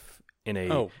life in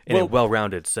a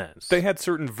well-rounded sense. They had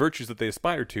certain virtues that they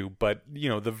aspired to, but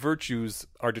the virtues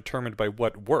are determined by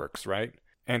what works, right?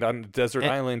 And on a desert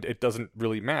island, it doesn't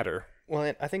really matter.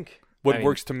 Well, I think what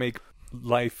works to make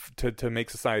life to make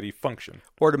society function,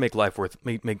 or to make life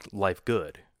make life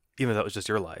good, even if that was just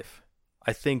your life.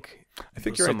 I think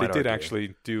you're some right. They might did argue.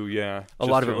 actually do, yeah. A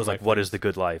just lot of their it own was like, life what is things. the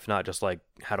good life? Not just like,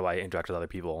 how do I interact with other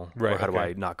people? Right, Or how do okay.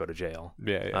 I not go to jail?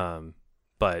 Yeah, yeah.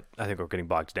 But I think we're getting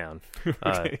bogged down.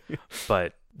 Okay.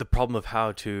 But the problem of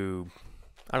how to,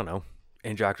 I don't know,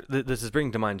 interact. This is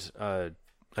bringing to mind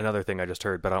another thing I just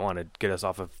heard, but I don't want to get us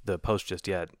off of the post just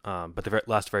yet. But the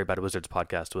last Very Bad Wizards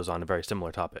podcast was on a very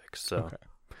similar topic. So, Okay.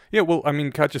 Yeah, well, I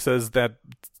mean, Katja says that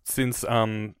since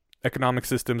economic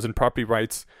systems and property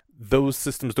rights, those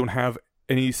systems don't have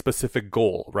any specific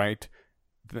goal, right?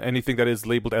 Anything that is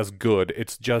labeled as good,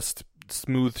 it's just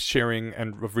smooth sharing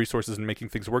of resources and making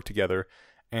things work together.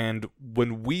 And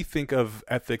when we think of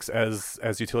ethics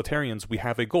as utilitarians, we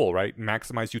have a goal, right?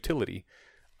 Maximize utility.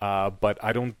 But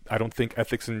I don't think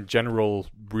ethics in general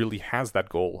really has that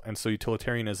goal. And so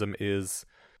utilitarianism is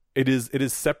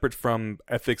separate from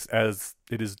ethics as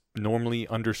it is normally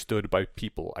understood by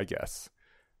people, I guess.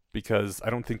 Because I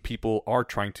don't think people are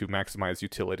trying to maximize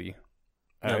utility.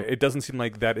 No. It doesn't seem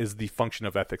like that is the function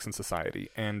of ethics in society.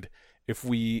 And if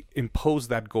we impose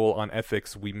that goal on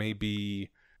ethics, we may be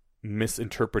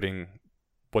misinterpreting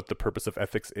what the purpose of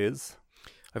ethics is.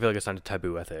 I feel like it's not a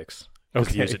taboo ethics.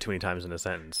 Okay. Use it too many times in a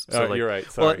sentence. So You're right.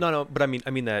 Sorry. Well, no, but I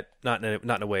mean that not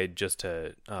in a way just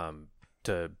to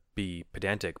be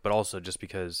pedantic, but also just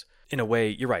because in a way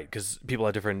you're right, because people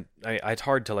have different. It's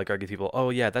hard to like argue with people. Oh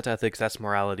yeah, that's ethics, that's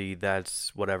morality,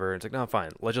 that's whatever. It's like, no,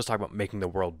 fine. Let's just talk about making the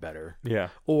world better. Yeah.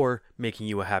 Or making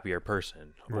you a happier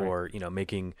person, Right. or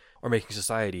making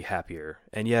society happier.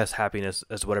 And yes, happiness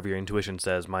is whatever your intuition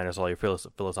says, minus all your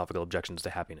philosophical objections to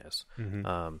happiness.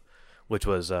 Mm-hmm. Which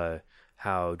was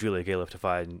how Julia Galef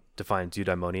defines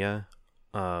eudaimonia,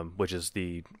 which is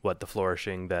the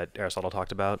flourishing that Aristotle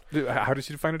talked about. How did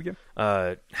you define it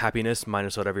again? Happiness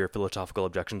minus whatever your philosophical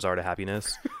objections are to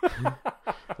happiness,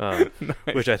 Nice.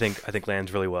 which I think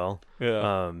lands really well.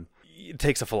 Yeah. It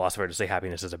takes a philosopher to say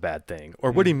happiness is a bad thing,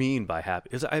 or what do you mean by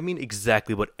happy? I mean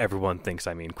exactly what everyone thinks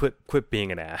I mean. Quit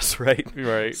being an ass, right?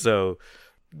 Right. So,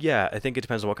 yeah, I think it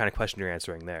depends on what kind of question you're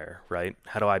answering there, right?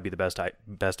 How do I be the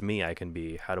best me I can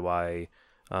be? How do I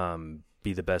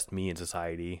be the best me in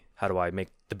society? How do I make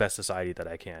the best society that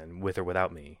I can, with or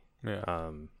without me?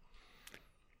 Yeah.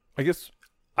 I guess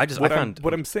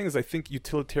what I'm saying is I think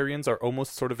utilitarians are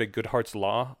almost sort of a Goodhart's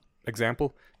Law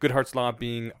example. Goodhart's Law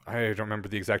being, I don't remember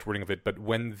the exact wording of it, but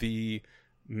when the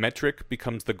metric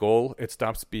becomes the goal, it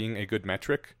stops being a good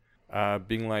metric.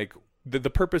 Being like,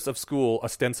 the purpose of school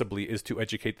ostensibly is to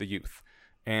educate the youth.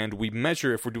 And we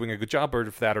measure if we're doing a good job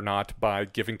of that or not by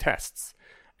giving tests.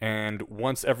 And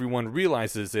once everyone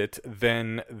realizes it,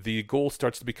 then the goal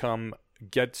starts to become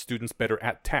get students better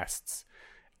at tests.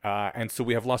 And so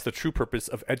we have lost the true purpose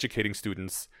of educating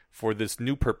students for this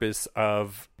new purpose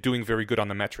of doing very good on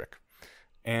the metric.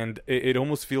 And it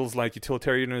almost feels like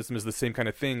utilitarianism is the same kind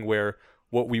of thing where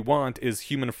what we want is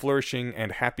human flourishing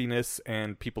and happiness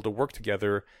and people to work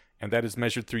together, and that is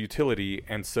measured through utility.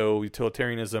 And so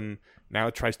utilitarianism now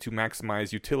tries to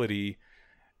maximize utility,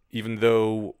 even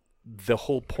though the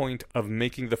whole point of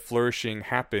making the flourishing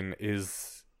happen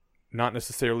is not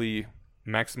necessarily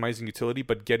maximizing utility,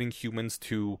 but getting humans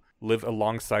to live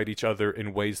alongside each other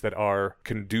in ways that are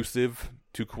conducive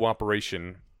to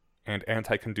cooperation and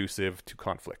anti-conducive to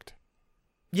conflict.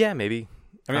 Yeah, maybe.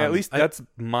 I mean, at least that's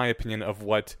my opinion of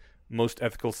what most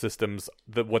ethical systems,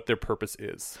 what their purpose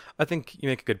is. I think you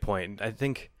make a good point. I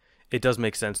think it does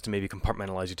make sense to maybe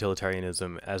compartmentalize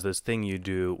utilitarianism as this thing you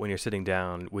do when you're sitting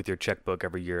down with your checkbook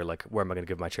every year, like, where am I going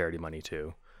to give my charity money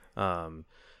to? In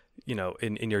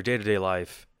your day-to-day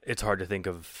life, it's hard to think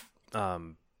of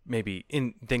maybe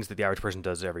in things that the average person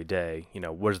does every day.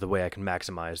 What is the way I can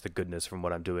maximize the goodness from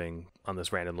what I'm doing on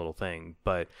this random little thing?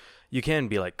 But you can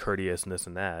be like courteous and this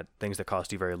and that, things that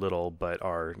cost you very little but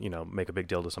are, make a big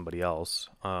deal to somebody else.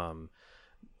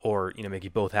 Or, make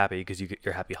you both happy because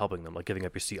you're happy helping them, like giving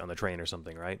up your seat on the train or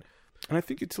something, right? And I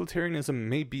think utilitarianism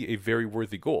may be a very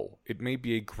worthy goal. It may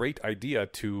be a great idea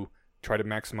to try to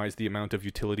maximize the amount of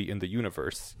utility in the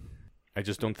universe. I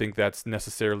just don't think that's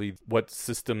necessarily what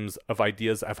systems of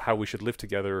ideas of how we should live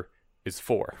together is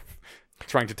for.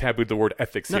 Trying to taboo the word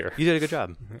ethics here. You did a good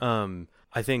job.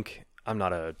 I think, I'm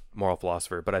not a moral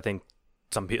philosopher, but I think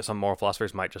some moral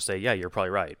philosophers might just say, yeah, you're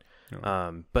probably right.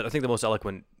 Yeah. But I think the most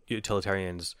eloquent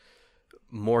utilitarians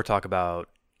more talk about,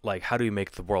 like, how do you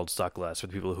make the world suck less for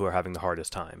the people who are having the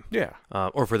hardest time? Yeah.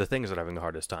 Or for the things that are having the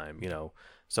hardest time,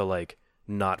 So, like,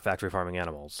 not factory farming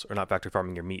animals, or not factory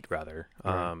farming your meat, rather.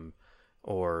 Right.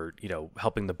 Or,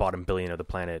 helping the bottom billion of the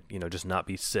planet, just not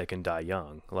be sick and die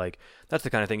young. Like, that's the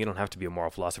kind of thing you don't have to be a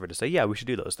moral philosopher to say, yeah, we should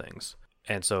do those things.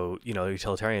 And so, a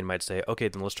utilitarian might say, okay,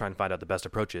 then let's try and find out the best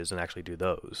approaches and actually do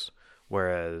those.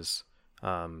 Whereas,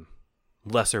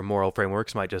 lesser moral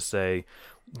frameworks might just say,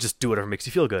 just do whatever makes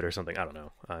you feel good or something. I don't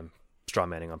know. I'm straw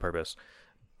manning on purpose.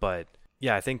 But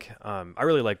yeah, I think I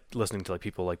really like listening to like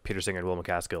people like Peter Singer and Will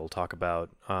McCaskill talk about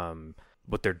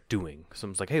what they're doing.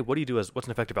 Someone's like, hey, what do you do what's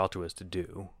an effective altruist to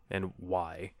do and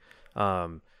why?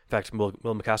 In fact, Will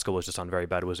McCaskill was just on Very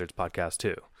Bad Wizards podcast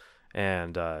too.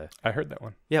 And I heard that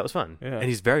one. Yeah, it was fun. Yeah. And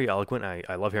he's very eloquent.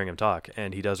 I love hearing him talk,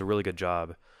 and he does a really good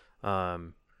job.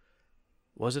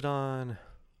 Was it on...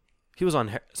 He was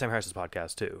on Sam Harris's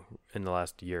podcast too in the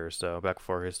last year or so, back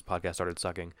before his podcast started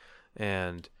sucking.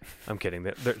 And I'm kidding.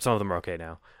 Some of them are okay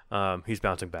now. He's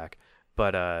bouncing back.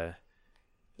 But I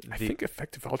think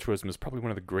effective altruism is probably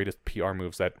one of the greatest PR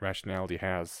moves that Rationality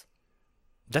has.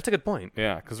 That's a good point.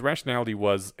 Yeah, because Rationality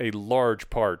was a large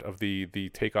part of the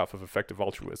takeoff of effective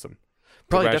altruism.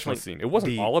 Probably the definitely scene. It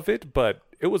wasn't all of it, but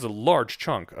it was a large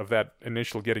chunk of that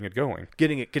initial getting it going.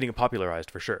 Getting it popularized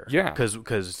for sure. Yeah.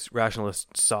 Because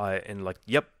rationalists saw it and like,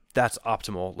 yep, that's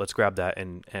optimal. Let's grab that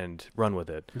and run with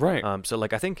it. Right. So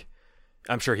like I think,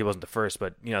 I'm sure he wasn't the first,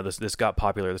 but you know this got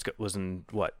popular. This was in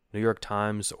what, New York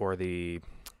Times or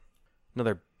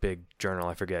another big journal,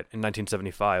 I forget. In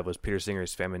 1975 was Peter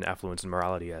Singer's Famine, Affluence, and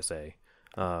Morality essay,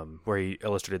 where he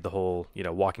illustrated the whole,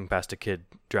 walking past a kid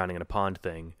drowning in a pond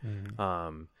thing.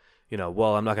 Mm-hmm.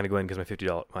 Well, I'm not going to go in because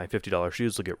my $50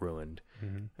 shoes will get ruined,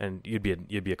 mm-hmm. and you'd be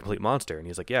a complete monster. And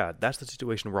he's like, yeah, that's the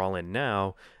situation we're all in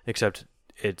now, except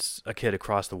it's a kid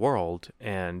across the world,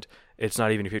 and it's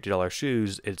not even your $50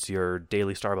 shoes; it's your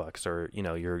daily Starbucks, or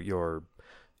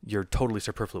your totally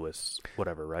superfluous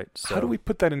whatever, right? So, how do we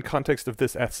put that in context of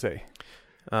this essay?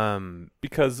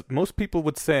 Because most people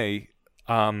would say,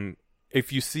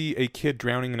 if you see a kid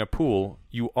drowning in a pool,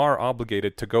 you are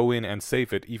obligated to go in and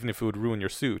save it, even if it would ruin your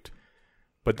suit.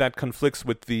 But that conflicts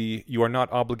with you are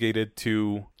not obligated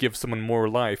to give someone more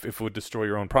life if it would destroy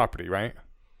your own property, right?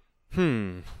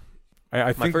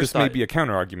 I think this may be a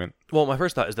counter-argument. Well, my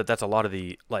first thought is that that's a lot of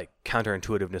the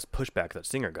counterintuitiveness pushback that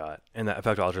Singer got, and that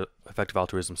effective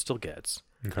altruism still gets.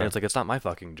 Okay. And it's like, it's not my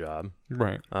fucking job.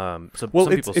 Right. So some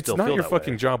it's people still not feel your that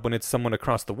fucking way. job when it's someone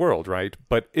across the world, right?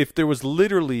 But if there was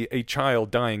literally a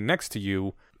child dying next to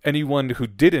you, anyone who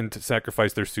didn't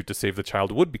sacrifice their suit to save the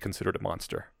child would be considered a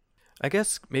monster. I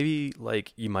guess maybe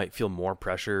you might feel more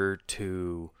pressure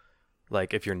to,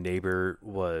 if your neighbor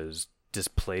was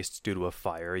displaced due to a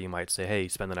fire, you might say, hey,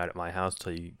 spend the night at my house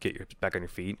till you get back on your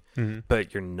feet. Mm-hmm.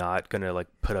 But you're not gonna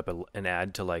put up an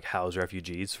ad to house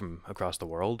refugees from across the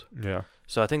world. Yeah.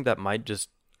 So I think that might just,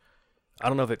 I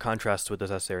don't know if it contrasts with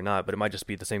this essay or not, but it might just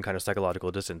be the same kind of psychological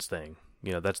distance thing.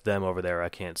 That's them over there, I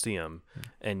can't see them.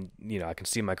 And I can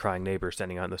see my crying neighbor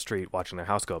standing out in the street watching their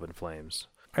house go up in flames.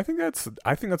 I think that's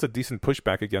a decent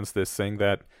pushback against this, saying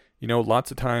that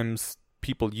lots of times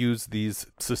people use these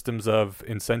systems of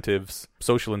incentives,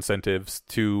 social incentives,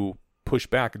 to push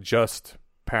back just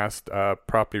past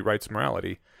property rights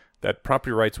morality. That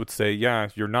property rights would say, yeah,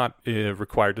 you're not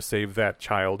required to save that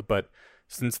child, but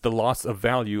since the loss of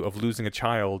value of losing a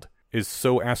child is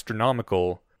so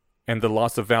astronomical, and the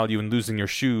loss of value in losing your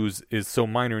shoes is so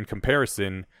minor in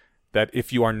comparison, that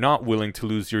if you are not willing to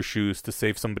lose your shoes to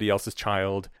save somebody else's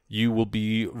child, you will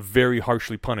be very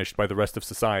harshly punished by the rest of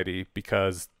society,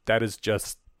 because that is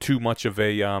just too much of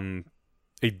a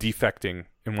defecting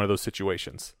in one of those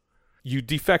situations. You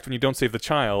defect when you don't save the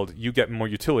child, you get more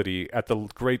utility at the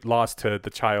great loss to the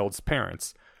child's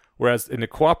parents. Whereas in a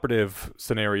cooperative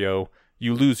scenario,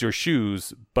 you lose your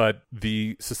shoes, but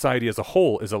the society as a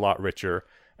whole is a lot richer,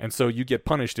 and so you get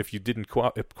punished if you didn't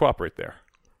cooperate there.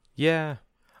 Yeah.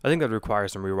 I think that would require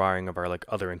some rewiring of our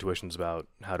other intuitions about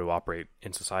how to operate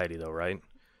in society, though, right?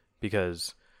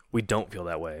 Because we don't feel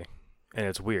that way, and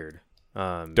it's weird.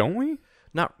 Don't we?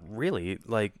 Not really.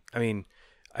 I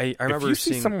remember if you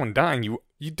see someone dying,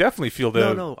 you definitely feel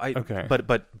the okay.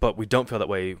 But we don't feel that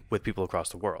way with people across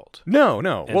the world. No.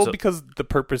 And because the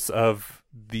purpose of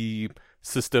the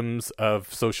systems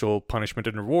of social punishment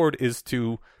and reward is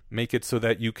to make it so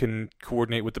that you can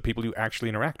coordinate with the people you actually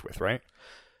interact with, right?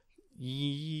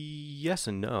 Yes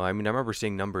and no. I remember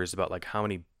seeing numbers about how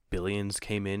many billions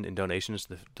came in donations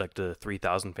to the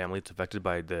 3,000 families affected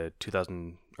by the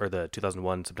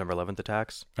 2001 September 11th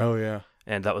attacks. Oh yeah.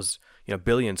 And that was,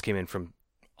 billions came in from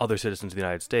other citizens of the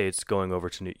United States going over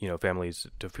to families,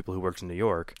 to people who worked in New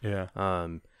York. Yeah.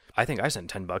 I think I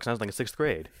sent $10 and I was in 6th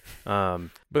grade. But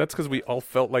that's because we all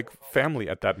felt like family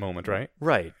at that moment, right?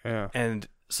 Right. Yeah. And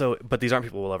so, but these aren't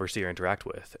people we'll ever see or interact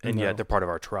with, and yet they're part of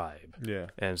our tribe. Yeah.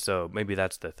 And so maybe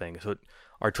that's the thing. So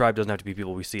our tribe doesn't have to be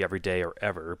people we see every day or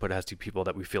ever, but it has to be people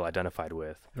that we feel identified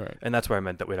with. Right. And that's where I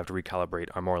meant that we'd have to recalibrate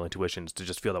our moral intuitions to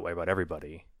just feel that way about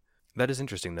everybody. That is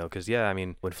interesting though, because I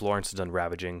mean, when Florence is done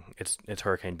ravaging, it's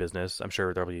hurricane business. I'm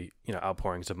sure there'll be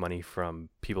outpourings of money from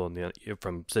people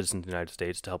from citizens of the United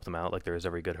States to help them out, like there is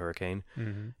every good hurricane.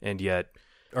 Mm-hmm. And yet,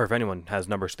 or if anyone has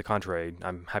numbers to the contrary,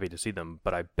 I'm happy to see them.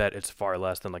 But I bet it's far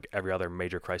less than like every other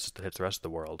major crisis that hits the rest of the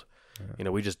world. Yeah.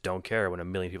 We just don't care when 1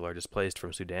 million people are displaced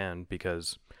from Sudan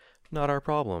because not our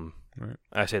problem. Right.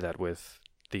 I say that with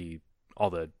all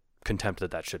the contempt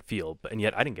that should feel, and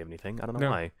yet I didn't give anything. I don't know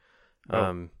why.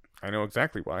 Well, I know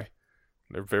exactly why.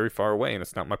 They're very far away, and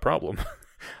it's not my problem.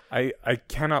 I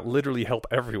cannot literally help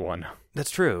everyone. That's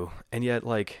true, and yet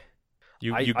like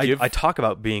I talk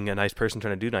about being a nice person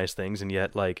trying to do nice things, and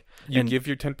yet like you give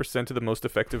your 10% to the most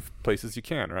effective places you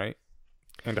can, right?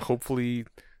 And hopefully,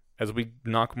 as we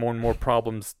knock more and more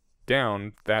problems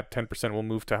down, that 10% will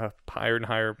move to higher and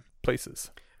higher places.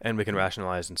 And we can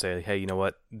rationalize and say, hey, you know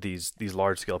what? These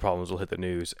large scale problems will hit the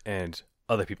news, and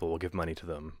other people will give money to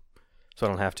them. So I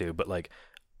don't have to, but like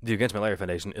the Against Malaria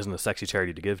Foundation isn't a sexy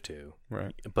charity to give to,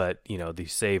 right? But the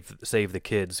save the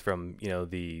kids from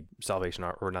the Salvation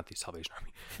Army, or not the Salvation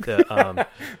Army, the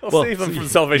well, save them from the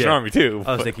Salvation Army too.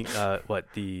 I was thinking,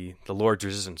 the Lord's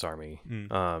Resistance Army.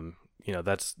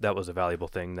 That was a valuable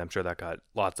thing. I'm sure that got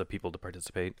lots of people to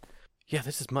participate. Yeah,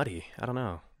 this is muddy. I don't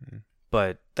know,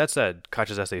 but that said,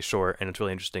 Katja's essay is short, and it's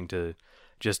really interesting to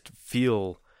just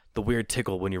feel the weird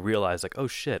tickle when you realize, like, oh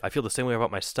shit, I feel the same way about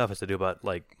my stuff as I do about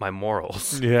like my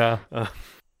morals. Yeah.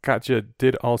 Katja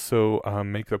did also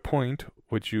make the point,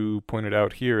 which you pointed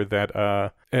out here,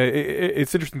 that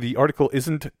it's interesting. The article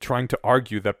isn't trying to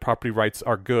argue that property rights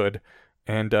are good,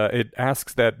 and it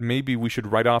asks that maybe we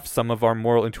should write off some of our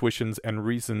moral intuitions and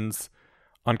reasons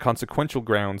on consequential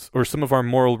grounds, or some of our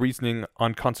moral reasoning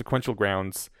on consequential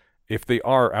grounds, if they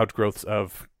are outgrowths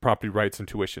of property rights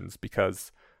intuitions,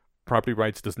 because property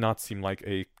rights does not seem like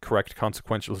a correct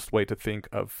consequentialist way to think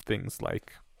of things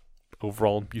like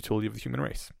overall utility of the human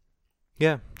race.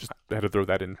 Yeah. Just had to throw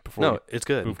that in before it's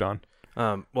good. Moved on.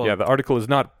 The article is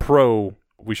not pro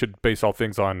we should base all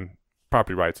things on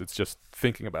property rights. It's just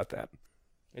thinking about that.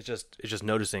 It's just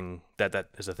noticing that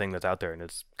is a thing that's out there, and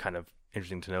it's kind of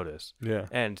interesting to notice. Yeah.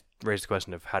 And raise the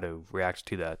question of how to react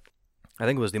to that. I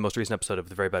think it was the most recent episode of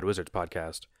the Very Bad Wizards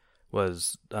podcast.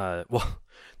 Was they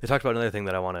talked about another thing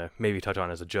that I want to maybe touch on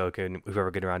as a joke, and if we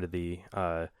ever get around to the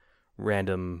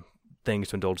random things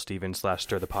to indulge Steven /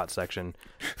 stir the pot section,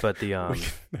 but the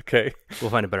okay, we'll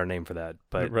find a better name for that.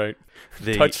 But right,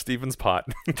 touch Steven's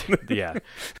pot.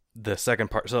 The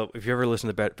second part. So if you ever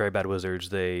listen to Very Bad Wizards,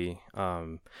 they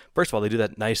first of all they do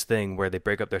that nice thing where they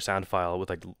break up their sound file with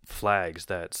like flags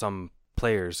that some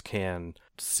players can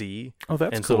see. Oh,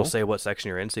 that's and cool. So it'll say what section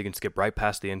you're in, so you can skip right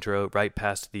past the intro, right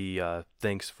past the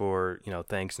thanks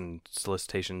and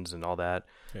solicitations and all that.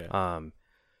 Yeah.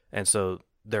 And so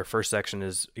their first section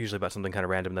is usually about something kind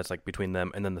of random that's like between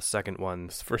them, and then the second one,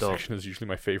 this first section is usually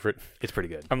my favorite. It's pretty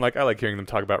good. I like hearing them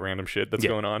talk about random shit that's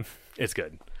going on. It's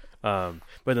good. But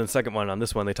then the second one, on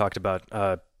this one, they talked about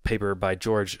a paper by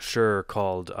George Schur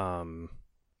called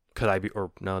Could I Be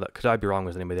Wrong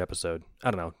was the name of the episode.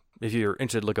 I don't know. If you're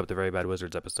interested, look up the Very Bad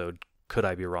Wizards episode, Could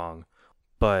I Be Wrong?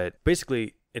 But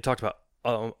basically, it talked about,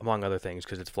 among other things,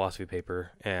 because it's a philosophy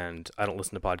paper, and I don't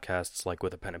listen to podcasts like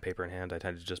with a pen and paper in hand. I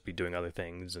tend to just be doing other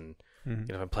things, and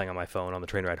if I'm playing on my phone on the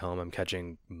train ride home, I'm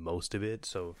catching most of it.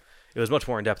 So it was much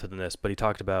more in depth than this, but he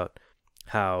talked about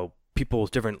how people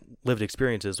with different lived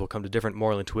experiences will come to different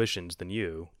moral intuitions than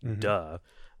you. Duh.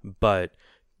 But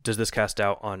does this cast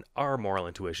doubt on our moral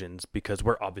intuitions because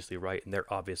we're obviously right and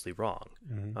they're obviously wrong?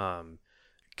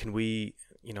 Can we,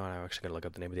 I'm actually going to look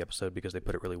up the name of the episode because they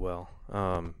put it really well.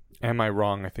 Am I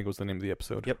Wrong? I think was the name of the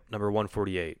episode. Yep, number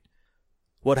 148.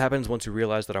 What happens once we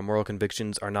realize that our moral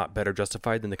convictions are not better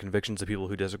justified than the convictions of people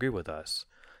who disagree with us?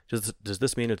 Does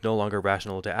this mean it's no longer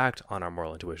rational to act on our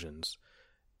moral intuitions?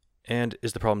 And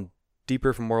is the problem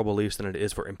deeper for moral beliefs than it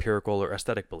is for empirical or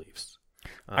aesthetic beliefs?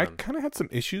 I kind of had some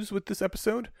issues with this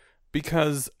episode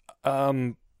because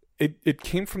it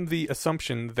came from the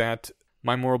assumption that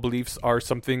my moral beliefs are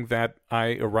something that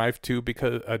I arrived to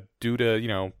because due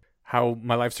to how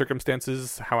my life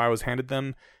circumstances, how I was handed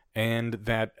them, and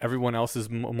that everyone else is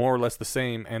more or less the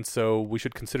same, and so we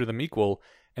should consider them equal.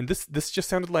 And this just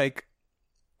sounded like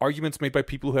arguments made by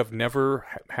people who have never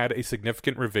had a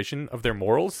significant revision of their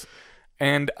morals.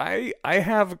 And I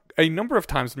have a number of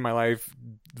times in my life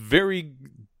very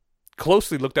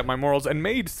closely looked at my morals and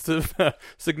made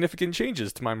significant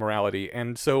changes to my morality.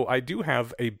 And so I do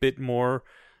have a bit more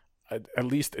at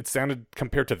least it sounded,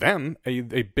 compared to them, a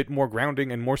bit more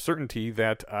grounding and more certainty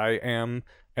that I am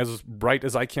as right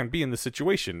as I can be in this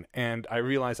situation. And I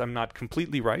realize I'm not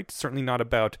completely right, certainly not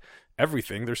about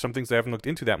everything. There's some things I haven't looked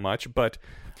into that much, but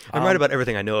I'm right about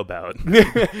everything I know about.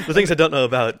 The things I don't know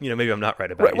about, maybe I'm not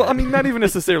right about. Right, well, I mean, not even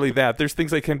necessarily that. There's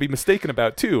things I can be mistaken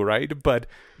about too, right? But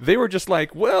they were just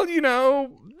like, well,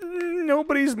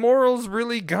 nobody's morals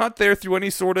really got there through any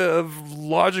sort of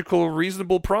logical,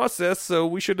 reasonable process, so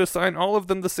we should assign all of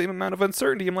them the same amount of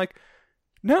uncertainty. I'm like,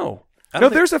 no,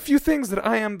 there's a few things that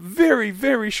I am very,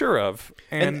 very sure of,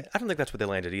 and I don't think that's what they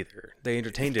landed either. They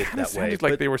entertained it that way.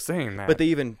 Like they were saying that, but they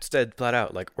even said flat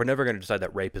out, like, we're never going to decide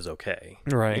that rape is okay.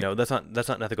 Right? That's not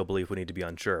an ethical belief we need to be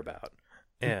unsure about.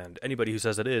 And anybody who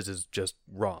says it is just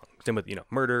wrong. Same with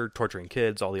murder, torturing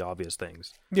kids, all the obvious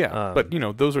things. Yeah, but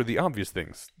those are the obvious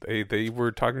things. They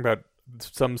were talking about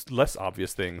some less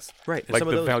obvious things, right? Like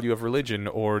the value of religion,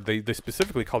 or they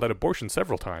specifically called out abortion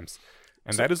several times.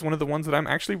 And that is one of the ones that I'm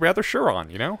actually rather sure on,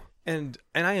 And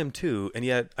I am too, and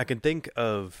yet I can think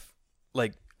of,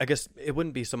 like, I guess it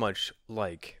wouldn't be so much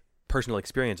like personal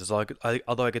experiences,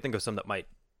 although I could think of some that might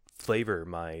flavor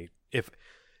my, if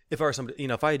I were somebody,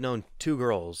 if I had known two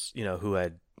girls, who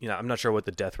had, I'm not sure what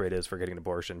the death rate is for getting an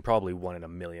abortion, probably 1 in a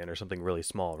million or something really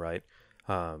small, right?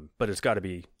 But it's got to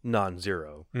be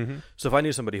non-zero. Mm-hmm. So if I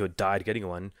knew somebody who had died getting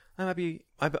one, I might be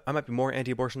more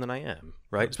anti-abortion than I am,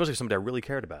 right? Especially somebody I really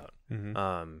cared about.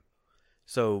 Mm-hmm.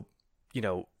 So,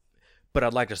 but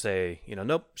I'd like to say,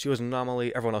 nope, she was an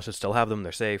anomaly. Everyone else should still have them.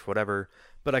 They're safe, whatever.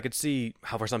 But I could see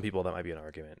how for some people that might be an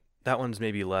argument. That one's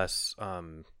maybe less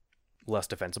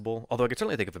defensible. Although I could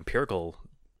certainly think of empirical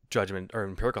judgment or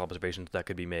empirical observations that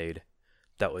could be made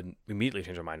that would immediately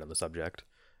change our mind on the subject.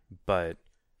 But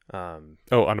on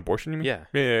abortion, you mean? Yeah.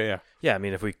 Yeah. Yeah, I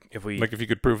mean, if we like, if you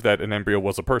could prove that an embryo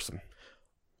was a person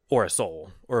or a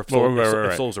soul, or if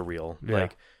souls are real, yeah.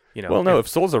 Well, no, if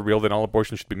souls are real, then all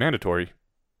abortion should be mandatory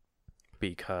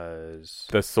because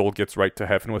the soul gets right to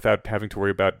heaven without having to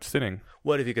worry about sinning.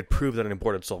 What if you could prove that an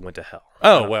aborted soul went to hell?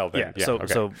 Oh, well, then, yeah. So okay.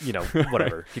 So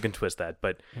whatever, you can twist that,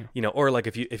 but or like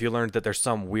if you learned that there's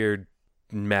some weird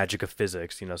magic of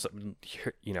physics,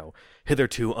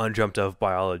 hitherto undreamt of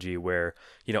biology, where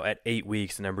at 8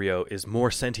 weeks an embryo is more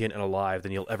sentient and alive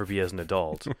than you'll ever be as an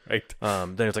adult. Right.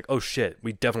 Then it's like, oh shit,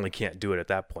 we definitely can't do it at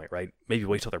that point, right? Maybe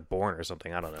wait till they're born or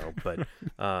something. I don't know, but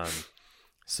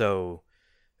so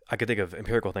I could think of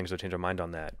empirical things to change our mind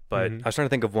on that. But I was trying to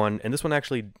think of one, and this one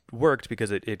actually worked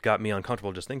because it got me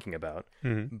uncomfortable just thinking about.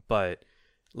 Mm-hmm. But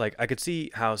like I could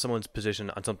see how someone's position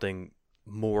on something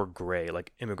more gray,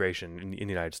 like immigration in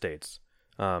the United States,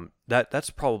 that's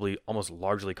probably almost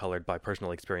largely colored by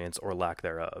personal experience or lack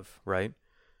thereof, right?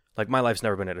 Like my life's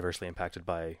never been adversely impacted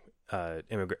by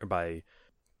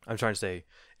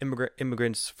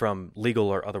immigrants from legal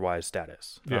or otherwise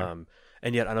status. Yeah.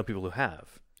 And yet I know people who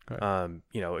have. Okay.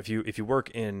 If you work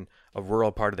in a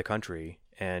rural part of the country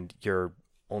and you're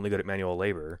only good at manual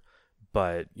labor,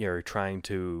 but you're trying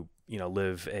to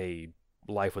live a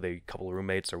life with a couple of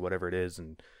roommates or whatever it is,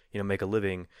 and make a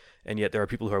living, and yet there are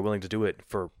people who are willing to do it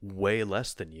for way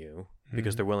less than you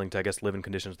because they're willing to, I guess, live in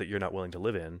conditions that you're not willing to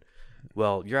live in.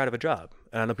 Well, you're out of a job,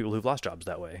 and I know people who've lost jobs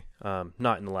that way.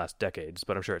 Not in the last decades,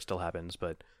 but I'm sure it still happens.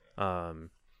 But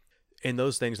in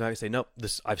those things, I say, nope,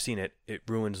 I've seen it. It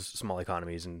ruins small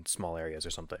economies in small areas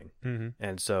or something,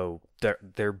 and so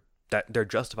they're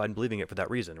justified in believing it for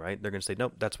that reason, right? They're going to say,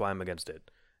 nope, that's why I'm against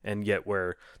it. And yet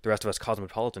where the rest of us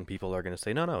cosmopolitan people are going to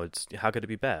say, no, it's how could it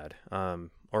be bad?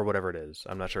 Or whatever it is.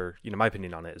 I'm not sure. My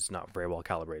opinion on it is not very well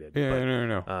calibrated. Yeah, but,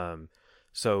 no.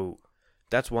 So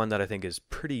that's one that I think is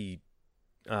pretty...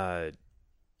 one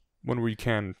where you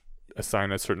can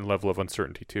assign a certain level of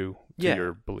uncertainty to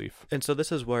your belief. And so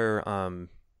this is where... and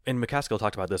McCaskill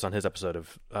talked about this on his episode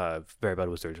of Very Bad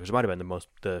Research, which might have been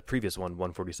the previous one,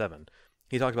 147.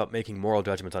 He talked about making moral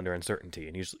judgments under uncertainty,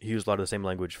 and he used a lot of the same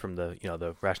language from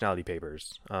the rationality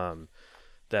papers.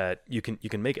 That you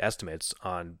can make estimates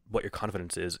on what your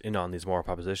confidence is on these moral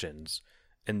propositions,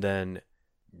 and then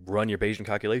run your Bayesian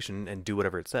calculation and do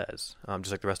whatever it says,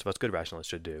 just like the rest of us good rationalists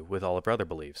should do with all of our other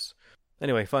beliefs.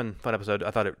 Anyway, fun episode.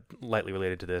 I thought it lightly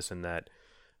related to this, in that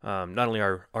not only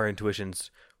are our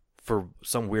intuitions, for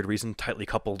some weird reason, tightly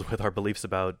coupled with our beliefs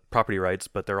about property rights,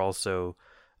 but they're also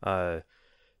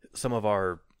some of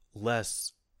our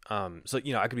less. So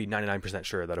I could be 99%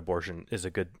 sure that abortion is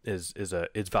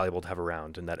it's valuable to have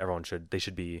around, and that everyone should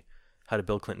be, how did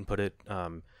Bill Clinton put it,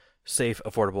 safe,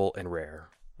 affordable, and rare.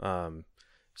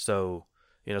 So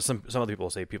some other people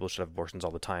say people should have abortions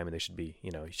all the time, and they should be,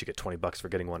 you should get $20 for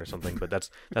getting one or something. But that's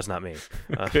not me.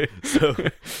 Okay.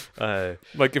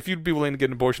 Like if you'd be willing to get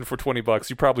an abortion for $20,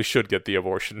 you probably should get the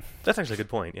abortion. That's actually a good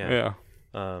point. Yeah.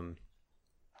 Yeah.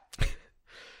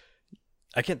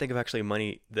 I can't think of actually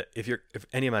money that if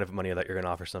any amount of money that you're going to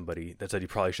offer somebody that said you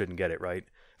probably shouldn't get it, right?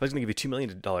 If I was going to give you $2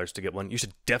 million to get one, you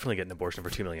should definitely get an abortion for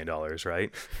 $2 million, right?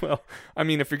 Well, I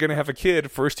mean, if you're going to have a kid,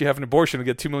 first you have an abortion to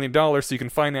get $2 million so you can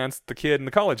finance the kid and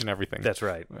the college and everything. That's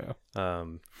right. Yeah.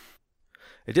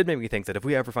 It did make me think that if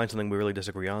we ever find something we really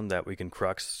disagree on, that we can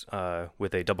crux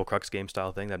with a double crux game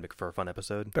style thing, that'd make for a fun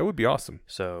episode. That would be awesome.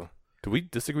 So, do we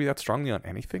disagree that strongly on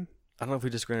anything? I don't know if we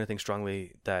disagree on anything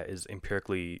strongly that is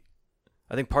empirically.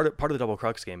 I think part of the double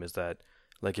crux game is that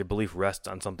like your belief rests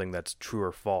on something that's true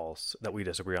or false, that we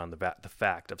disagree on the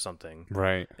fact of something.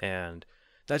 Right. And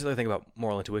that's the other thing about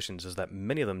moral intuitions is that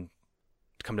many of them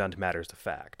come down to matters of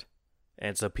fact.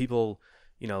 And so people,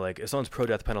 like if someone's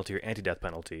pro-death penalty or anti-death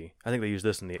penalty, I think they use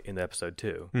this in the episode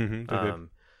too. Mm-hmm,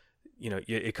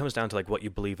 it comes down to like what you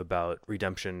believe about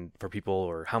redemption for people,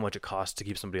 or how much it costs to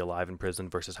keep somebody alive in prison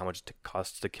versus how much it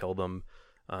costs to kill them.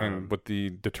 And what the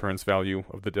deterrence value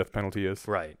of the death penalty is.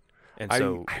 Right. And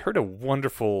so I heard a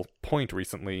wonderful point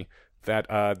recently that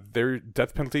their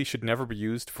death penalty should never be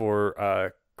used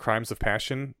for crimes of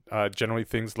passion, generally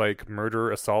things like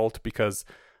murder, assault, because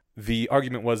the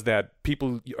argument was that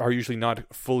people are usually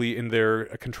not fully in their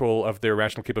control of their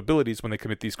rational capabilities when they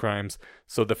commit these crimes.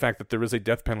 So the fact that there is a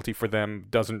death penalty for them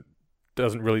doesn't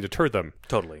really deter them.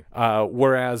 Totally.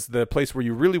 Whereas the place where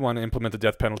you really want to implement the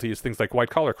death penalty is things like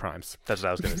white-collar crimes. That's what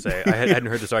I was going to say. I hadn't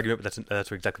heard this argument, but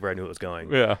that's exactly where I knew it was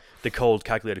going. Yeah. The cold,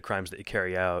 calculated crimes that you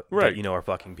carry out right. that are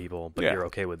fucking people, but you're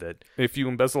okay with it. If you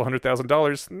embezzle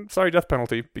 $100,000, sorry, death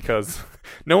penalty, because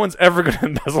no one's ever going to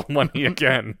embezzle money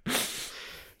again.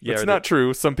 Yeah, it's not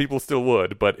true. Some people still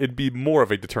would, but it'd be more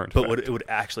of a deterrent. But it would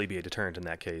actually be a deterrent in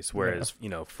that case, whereas,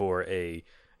 for a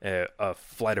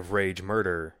flight of rage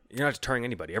murder, you're not deterring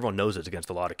anybody. Everyone knows it's against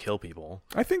the law to kill people.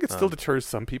 I think it still deters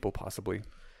some people, possibly.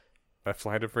 A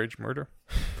flight of rage murder?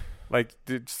 Like,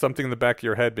 something in the back of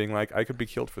your head being like, I could be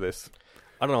killed for this.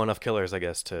 I don't know enough killers, I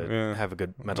guess, to have a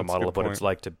good mental model of what it's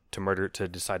like to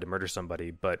decide to murder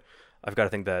somebody. But I've got to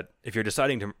think that if you're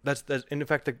deciding to, that's in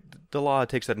fact the law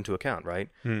takes that into account, right?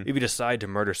 If you decide to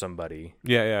murder somebody,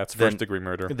 it's first degree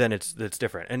murder. Then it's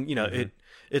different, and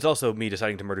it's also me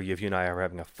deciding to murder you if you and I are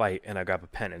having a fight and I grab a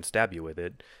pen and stab you with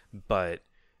it. But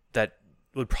that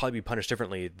would probably be punished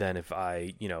differently than if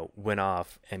I, went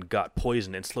off and got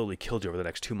poisoned and slowly killed you over the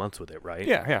next 2 months with it, right?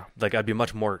 Yeah. Like I'd be a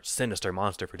much more sinister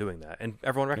monster for doing that, and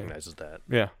everyone recognizes that.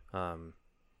 Yeah. I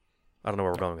don't know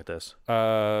where we're going with this.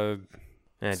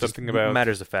 And something about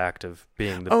matters of fact of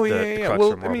being the crux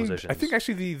well, for moral positions. I think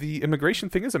actually the immigration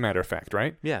thing is a matter of fact,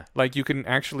 right? Yeah. Like you can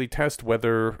actually test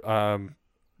whether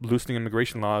loosening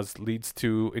immigration laws leads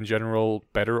to, in general,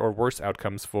 better or worse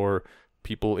outcomes for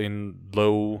people in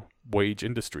low wage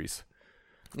industries.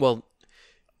 Well,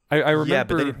 I remember. Yeah,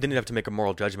 but then you'd have to make a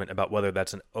moral judgment about whether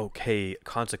that's an okay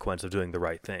consequence of doing the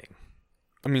right thing.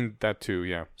 I mean, that too,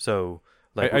 yeah. So,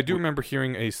 I do remember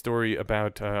hearing a story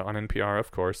about on NPR, of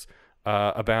course,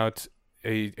 about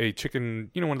a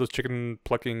chicken, one of those chicken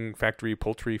plucking factory,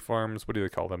 poultry farms. What do they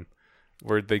call them?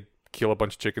 Where they kill a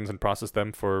bunch of chickens and process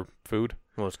them for food.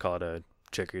 Well, let's call it a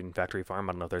chicken factory farm.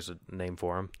 I don't know if there's a name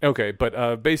for them. Okay,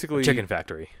 but basically... Chicken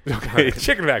factory. Okay,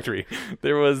 chicken factory.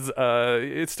 There was...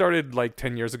 it started like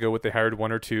 10 years ago with they hired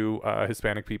one or two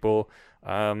Hispanic people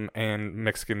and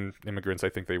Mexican immigrants, I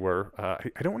think they were.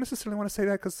 I don't necessarily want to say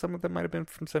that because some of them might have been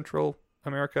from Central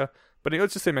America. But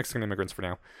let's just say Mexican immigrants for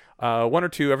now. One or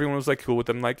two, everyone was like cool with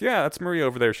them. Like, yeah, that's Maria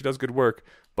over there. She does good work.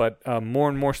 But more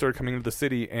and more started coming into the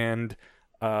city, and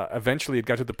eventually it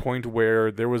got to the point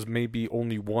where there was maybe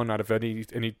only one out of any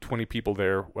 20 people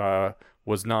there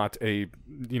was not a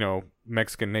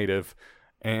Mexican native,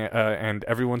 and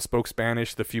everyone spoke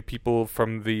Spanish. The few people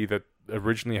from that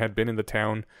originally had been in the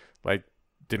town like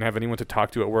didn't have anyone to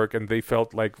talk to at work, and they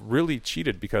felt like really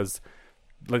cheated because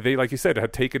they, like you said,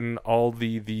 had taken all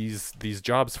these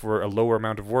jobs for a lower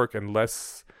amount of work and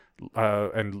less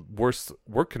and worse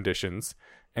work conditions.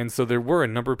 And so there were a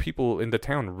number of people in the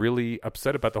town really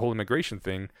upset about the whole immigration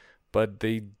thing, but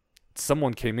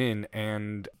someone came in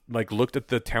and like looked at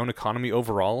the town economy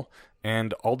overall,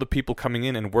 and all the people coming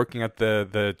in and working at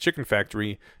the chicken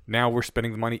factory now were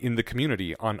spending the money in the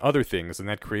community on other things, and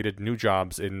that created new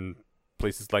jobs in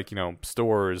places like,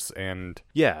 stores. And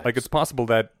like it's possible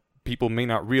that people may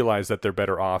not realize that they're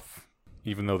better off,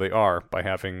 even though they are, by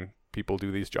having people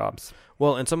do these jobs.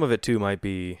 Well, and some of it too might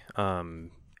be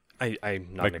I'm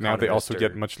not like now they also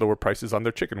get much lower prices on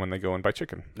their chicken when they go and buy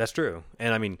chicken. That's true.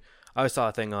 And I mean, I saw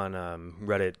a thing on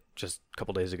Reddit just a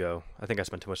couple days ago. I think I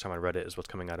spent too much time on Reddit is what's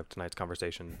coming out of tonight's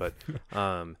conversation. But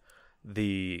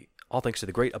all thanks to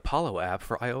the great Apollo app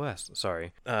for iOS.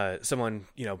 Sorry. Someone,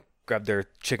 grabbed their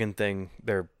chicken thing.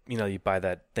 You buy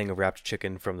that thing of wrapped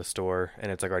chicken from the store,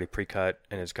 and it's like already pre-cut,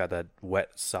 and it's got that wet,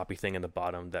 soppy thing in the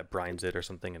bottom that brines it or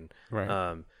something. And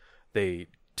Right. they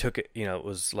took it, it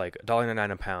was like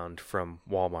 $1.99 a pound from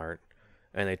Walmart,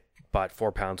 and they bought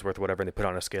 4 pounds worth of whatever, and they put it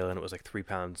on a scale, and it was like 3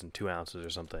 pounds and 2 ounces or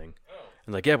something.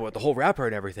 And like, yeah, but with the whole wrapper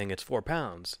and everything, it's 4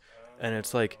 pounds. And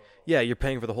it's like, yeah, you're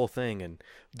paying for the whole thing. And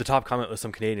the top comment was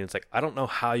some Canadian. It's like, I don't know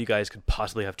how you guys could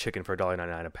possibly have chicken for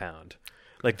 $1.99 a pound.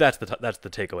 Like, that's the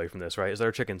takeaway from this, right? Is that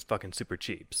our chicken's fucking super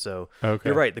cheap. So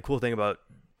You're right. The cool thing about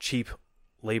cheap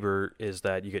labor is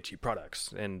that you get cheap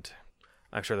products. And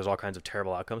I'm sure there's all kinds of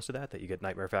terrible outcomes to that you get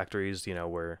nightmare factories,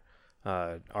 where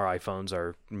our iPhones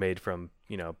are made from,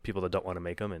 people that don't want to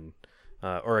make them, and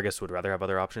or I guess would rather have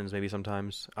other options maybe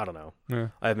sometimes. I don't know. Yeah.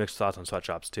 I have mixed thoughts on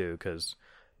sweatshops too, because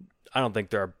I don't think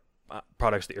there are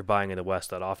products that you're buying in the West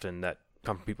that often that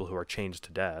come from people who are chained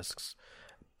to desks.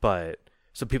 But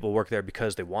some people work there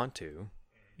because they want to,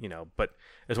 but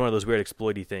it's one of those weird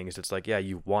exploity things. It's like, yeah,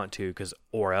 you want to because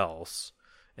or else.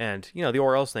 And, the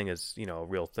or else thing is, a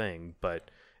real thing,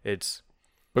 but it's...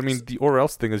 But I mean, the or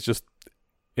else thing is just,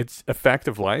 it's a fact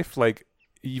of life. Like,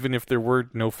 even if there were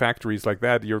no factories like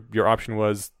that, your option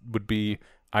would be,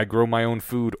 I grow my own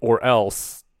food or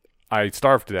else I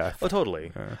starve to death. Oh,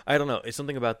 totally. I don't know. It's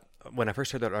something about, when I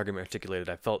first heard that argument articulated,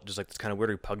 I felt just like this kind of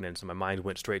weird repugnance, and my mind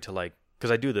went straight to like, because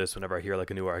I do this whenever I hear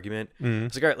like a new argument. Mm-hmm.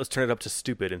 It's like, all right, let's turn it up to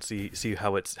stupid and see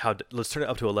let's turn it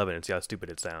up to 11 and see how stupid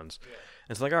it sounds. Yeah.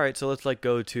 And it's like, all right, so let's like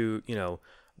go to,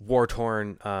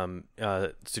 war-torn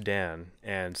Sudan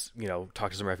and,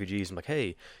 talk to some refugees. I'm like, hey,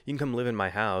 you can come live in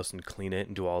my house and clean it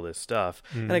and do all this stuff.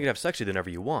 Mm-hmm. And I can have sex with you whenever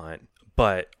you want,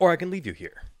 or I can leave you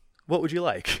here. What would you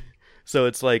like? So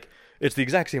it's like, it's the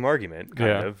exact same argument,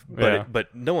 kind of,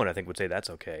 but no one, I think, would say that's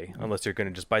okay, unless you're going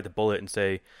to just bite the bullet and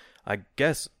say, I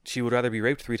guess she would rather be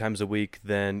raped 3 times a week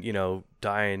than,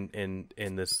 die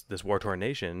in this war-torn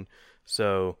nation.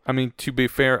 So, I mean, to be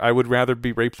fair, I would rather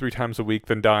be raped 3 times a week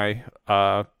than die,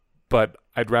 but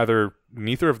I'd rather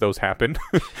neither of those happen.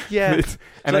 Yeah.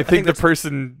 And I think the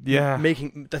person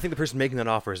making that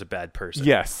offer is a bad person.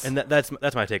 Yes. And that's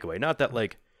my takeaway. Not that,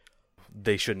 like,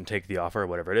 they shouldn't take the offer or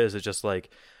whatever it is. It's just like,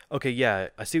 okay, yeah,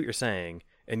 I see what you're saying,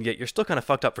 and yet you're still kind of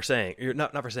fucked up for saying, you're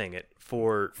not for saying it,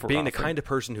 for being the kind of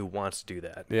person who wants to do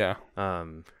that. Yeah.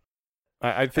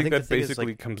 I think that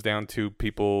basically comes down to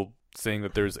people saying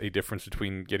that there's a difference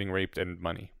between getting raped and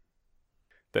money.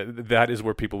 That is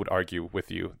where people would argue with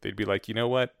you. They'd be like, you know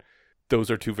what? Those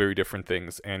are 2 very different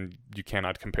things, and you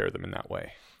cannot compare them in that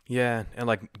way. Yeah, and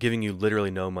like giving you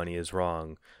literally no money is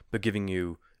wrong, but giving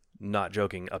you, not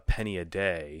joking, a penny a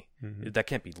day, that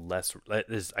can't be less. That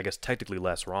is, I guess, technically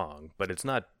less wrong, but it's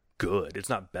not good. It's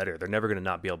not better. They're never going to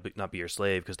not be your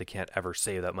slave because they can't ever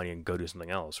save that money and go do something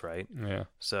else, right? Yeah.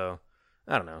 So,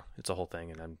 I don't know. It's a whole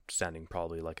thing, and I'm sounding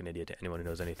probably like an idiot to anyone who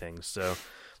knows anything. So,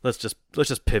 let's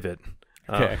just pivot.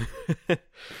 Okay.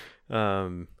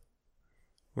 Where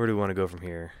do we want to go from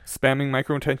here? Spamming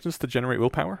micro-intentions to generate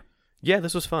willpower? Yeah,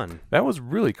 this was fun. That was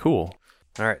really cool.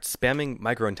 All right, spamming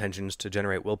micro-intentions to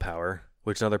generate willpower,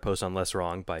 which is another post on Less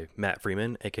Wrong by Matt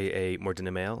Freeman, a.k.a. More Than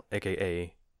a Mail,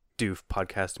 a.k.a. Doof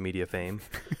podcast media fame.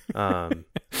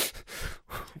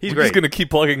 He's We're great. just going to keep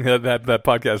plugging that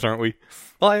podcast, aren't we?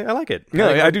 Well, I like it.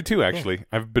 Yeah, I do too, actually. Yeah.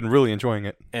 I've been really enjoying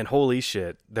it. And holy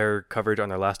shit, their coverage on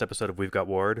their last episode of We've Got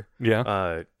Ward.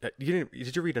 Yeah. Did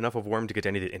you read enough of Worm to get to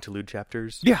any of the interlude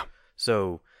chapters? Yeah.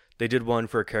 So they did one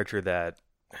for a character that,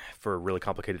 for really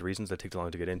complicated reasons that take too long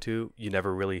to get into, you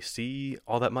never really see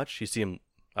all that much. You see him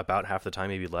about half the time,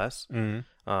 maybe less.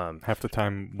 Mm-hmm. Half the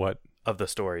time, what? Of the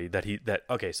story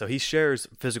so he shares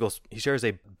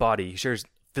a body, he shares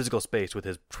physical space with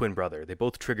his twin brother. They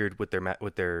both triggered with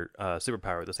their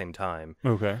superpower at the same time.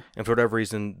 Okay. And for whatever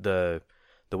reason, the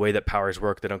way that powers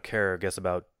work, they don't care, I guess,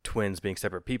 about twins being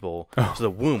separate people. Oh. So the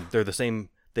womb, they're the same.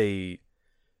 They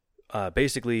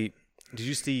basically, did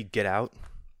you see Get Out?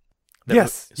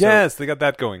 Yes, they got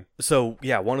that going. So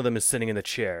yeah, one of them is sitting in the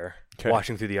chair,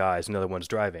 watching through the eyes, and the other one's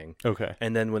driving. Okay.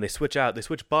 And then when they switch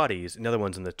bodies, and the other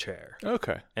one's in the chair.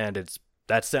 Okay. And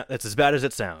that's as bad as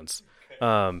it sounds.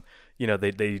 Okay.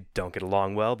 They don't get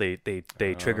along well. They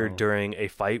triggered during a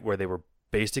fight where they were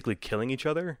basically killing each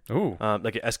other. Ooh.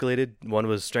 Like it escalated. One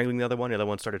was strangling the other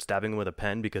one started stabbing him with a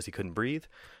pen because he couldn't breathe.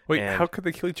 Wait, how could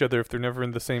they kill each other if they're never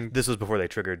in the same... This was before they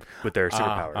triggered with their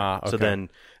superpower. Okay. So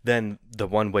then the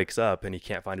one wakes up and he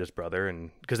can't find his brother,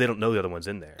 and because they don't know the other one's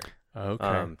in there.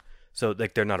 Okay. So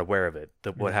like they're not aware of it.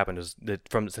 What happened is that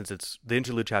since it's the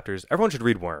interlude chapters, everyone should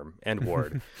read Worm and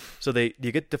Ward. So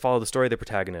you get to follow the story of the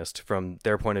protagonist from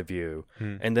their point of view,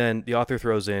 and then the author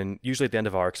throws in, usually at the end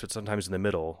of arcs, but sometimes in the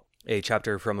middle, a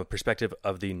chapter from a perspective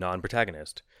of the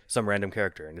non-protagonist, some random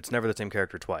character, and it's never the same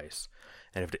character twice.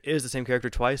 And if it is the same character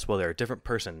twice, well, they're a different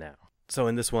person now. So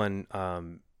in this one,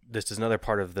 this is another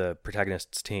part of the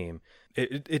protagonist's team.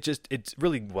 It's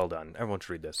really well done. Everyone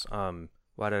should read this.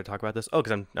 Why did I talk about this? Oh,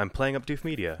 because I'm playing up Doof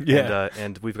Media. Yeah.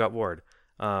 And We've Got Ward.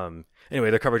 Anyway,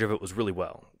 their coverage of it was really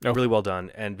really well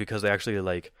done. And because they actually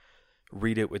like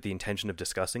read it with the intention of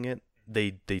discussing it,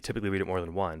 they typically read it more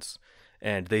than once.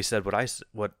 And they said I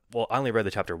only read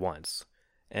the chapter once,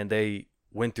 and they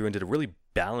went through and did a really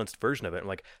balanced version of it. I'm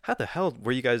like, how the hell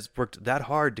were you guys worked that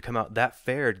hard to come out that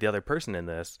fair to the other person in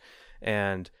this?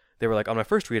 And they were like, on my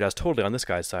first read, I was totally on this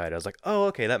guy's side. I was like, oh,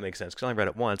 okay, that makes sense, because I only read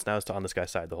it once. Now I was on this guy's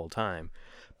side the whole time.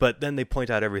 But then they point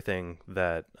out everything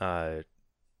that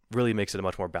really makes it a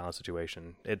much more balanced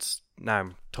situation. Now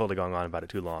I'm totally going on about it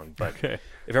too long. But Okay.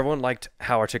 If everyone liked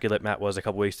how articulate Matt was a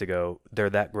couple weeks ago, they're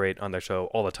that great on their show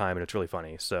all the time, and it's really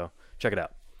funny. So check it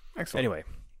out. Excellent. Anyway,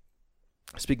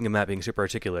 speaking of Matt being super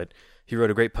articulate, he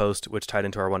wrote a great post, which tied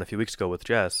into our one a few weeks ago with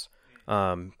Jess,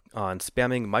 on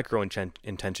spamming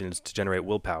micro-intentions to generate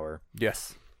willpower.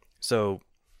 Yes. So,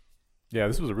 yeah,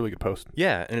 this was a really good post.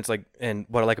 yeah, and it's like, and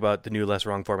what I like about the new Less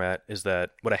Wrong format is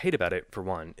that, what I hate about it, for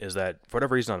one, is that for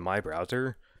whatever reason on my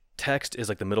browser, text is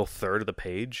like the middle third of the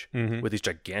page with these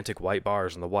gigantic white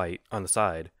bars on the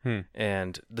side,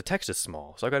 and the text is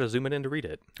small, so I got to zoom it in to read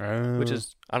it, which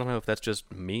is, I don't know if that's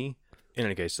just me. In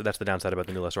any case, so that's the downside about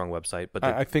the new Less Wrong website. But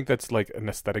I think that's like an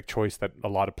aesthetic choice that a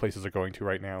lot of places are going to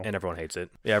right now. And everyone hates it.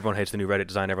 Yeah, everyone hates the new Reddit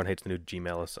design. Everyone hates the new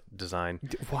Gmail design.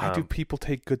 Why do people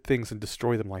take good things and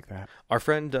destroy them like that? Our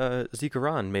friend Zika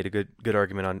Ron made a good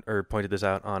argument on, or pointed this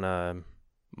out on,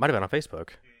 might have been on Facebook,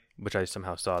 which I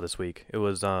somehow saw this week. It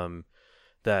was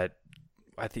that,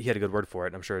 I think he had a good word for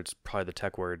it, and I'm sure it's probably the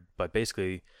tech word, but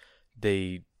basically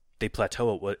they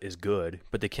plateau at what is good,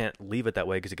 but they can't leave it that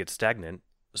way because it gets stagnant.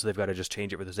 So they've got to just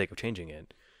change it for the sake of changing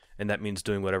it. And that means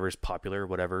doing whatever is popular,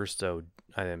 whatever. So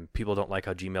people don't like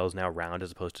how Gmail is now round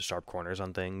as opposed to sharp corners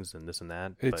on things and this and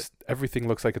that. Everything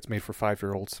looks like it's made for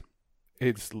 5-year-olds.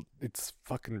 It's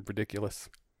fucking ridiculous.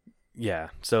 Yeah.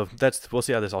 So we'll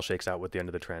see how this all shakes out with the end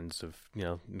of the trends of, in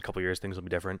a couple of years, things will be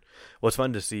different. What's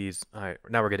fun to see is, all right,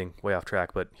 now we're getting way off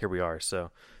track, but here we are.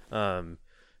 So,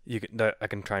 I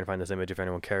can try and find this image if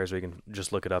anyone cares, or you can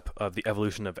just look it up, of the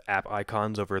evolution of app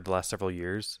icons over the last several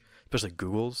years, especially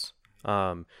Google's.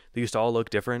 They used to all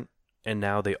look different, and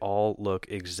now they all look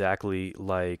exactly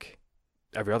like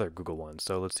every other Google one.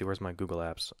 So let's see, where's my Google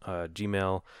apps?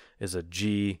 Gmail is a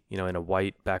G, in a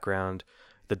white background.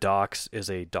 The Docs is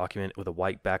a document with a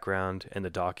white background, and the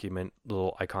document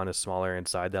little icon is smaller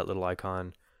inside that little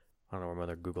icon. I don't know where my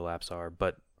other Google apps are,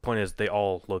 but point is, they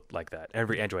all look like that.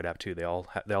 Every Android app too. They all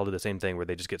do the same thing, where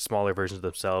they just get smaller versions of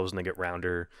themselves and they get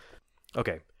rounder.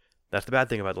 Okay, that's the bad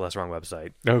thing about the Less Wrong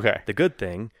website. Okay. The good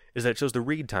thing is that it shows the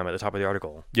read time at the top of the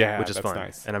article. Yeah, which is that's fun.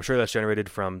 nice. And I'm sure that's generated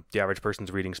from the average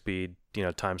person's reading speed,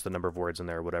 times the number of words in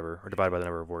there, or whatever, or divided by the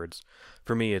number of words.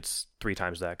 For me, it's 3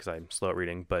 times that because I'm slow at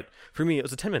reading. But for me, it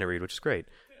was a 10-minute read, which is great.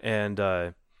 And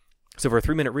so for a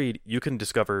 3-minute read, you can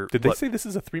discover... Did they say this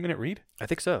is a 3-minute read? I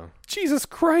think so. Jesus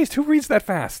Christ, who reads that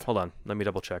fast? Hold on, let me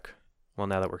double check. Well,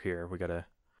 now that we're here, we gotta...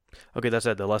 Okay, that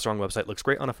said, the Less Wrong website looks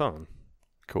great on a phone.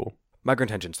 Cool.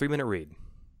 Micro-intentions, 3-minute read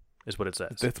is what it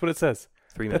says. That's what it says.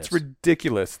 3 minutes. That's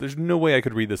ridiculous. There's no way I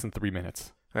could read this in 3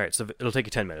 minutes. All right, so it'll take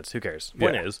you 10 minutes. Who cares?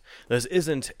 Point is, this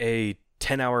isn't a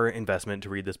 10-hour investment to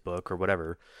read this book or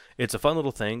whatever. It's a fun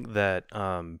little thing that...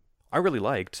 I really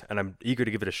liked, and I'm eager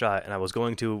to give it a shot, and I was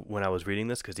going to when I was reading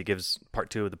this, because he gives part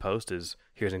 2 of the post is,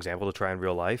 here's an example to try in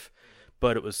real life,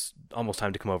 but it was almost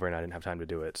time to come over, and I didn't have time to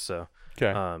do it, so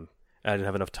Okay. I didn't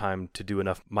have enough time to do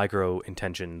enough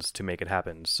micro-intentions to make it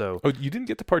happen, so... Oh, you didn't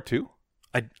get to part 2?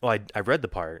 I read the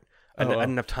part. I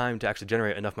didn't have time to actually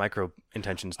generate enough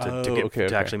micro-intentions to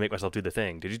actually make myself do the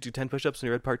thing. Did you do 10 push-ups when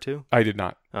you read part 2? I did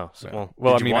not. Oh, so, No.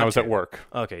 well, I mean, I was at work.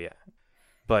 Okay, yeah.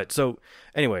 But so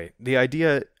anyway, the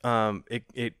idea,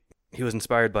 he was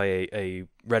inspired by a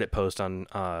Reddit post on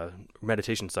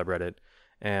meditation subreddit,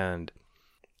 and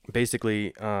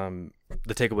basically the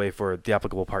takeaway for the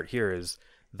applicable part here is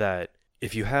that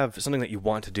if you have something that you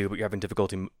want to do, but you're having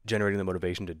difficulty generating the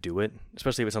motivation to do it,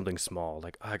 especially if it's something small,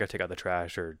 like I got to take out the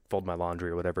trash or fold my laundry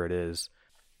or whatever it is,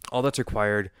 all that's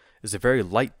required is a very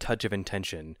light touch of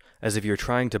intention, as if you're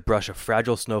trying to brush a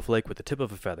fragile snowflake with the tip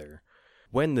of a feather.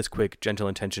 When this quick, gentle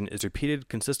intention is repeated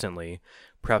consistently,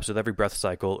 perhaps with every breath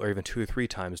cycle or even 2 or 3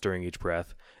 times during each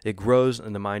breath, it grows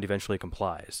and the mind eventually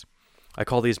complies. I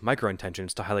call these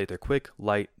micro-intentions to highlight their quick,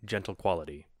 light, gentle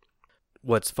quality.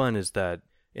 What's fun is that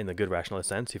in the good rationalist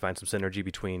sense, he finds some synergy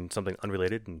between something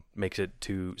unrelated and makes it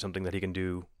to something that he can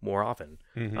do more often,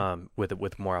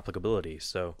 with more applicability.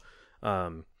 So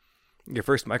your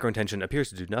first micro-intention appears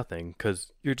to do nothing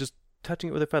because you're just touching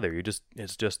it with a feather.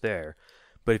 It's just there.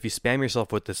 But if you spam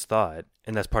yourself with this thought,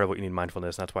 and that's part of what you need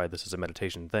mindfulness, and that's why this is a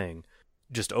meditation thing,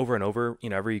 just over and over,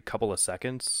 every couple of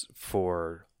seconds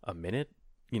for a minute,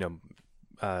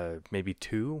 maybe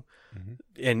two.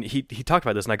 And he talked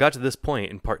about this, and I got to this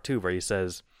point in part 2 where he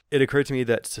says, it occurred to me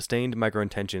that sustained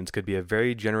micro-intentions could be a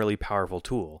very generally powerful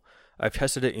tool. I've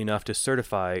tested it enough to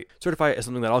certify it as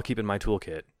something that I'll keep in my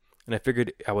toolkit. And I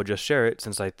figured I would just share it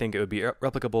since I think it would be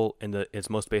replicable in its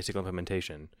most basic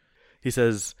implementation. He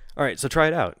says, all right, so try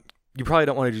it out. You probably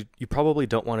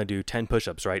don't want to do 10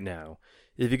 push-ups right now.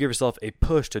 If you give yourself a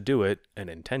push to do it, an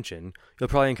intention, you'll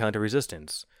probably encounter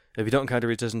resistance. If you don't encounter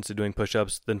resistance to doing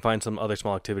push-ups, then find some other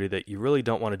small activity that you really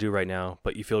don't want to do right now,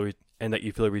 but you feel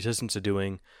resistance to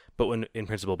doing, but would in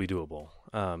principle be doable.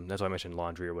 That's why I mentioned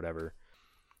laundry or whatever.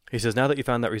 He says, now that you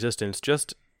found that resistance,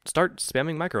 just start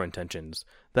spamming micro-intentions.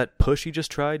 That push you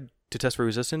just tried to test for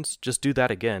resistance, just do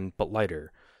that again, but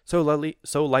lighter. So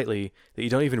lightly that you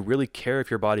don't even really care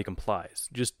if your body complies.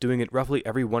 Just doing it roughly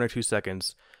every 1 or 2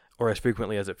 seconds, or as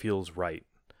frequently as it feels right.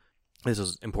 This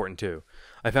is important too.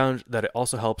 I found that it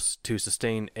also helps to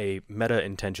sustain a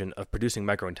meta-intention of producing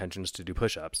micro-intentions to do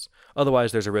push-ups.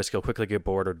 Otherwise, there's a risk you'll quickly get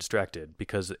bored or distracted,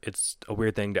 because it's a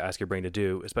weird thing to ask your brain to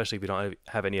do, especially if you don't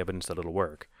have any evidence that it'll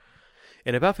work.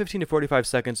 In about 15 to 45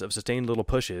 seconds of sustained little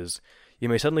pushes, you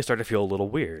may suddenly start to feel a little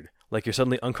weird, like you're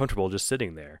suddenly uncomfortable just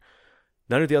sitting there.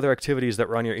 None of the other activities that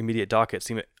were on your immediate docket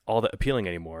seem all that appealing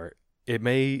anymore. It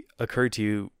may occur to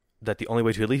you that the only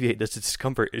way to alleviate this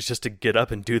discomfort is just to get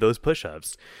up and do those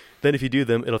push-ups. Then if you do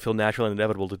them, it'll feel natural and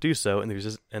inevitable to do so, and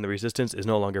the resistance is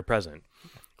no longer present.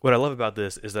 What I love about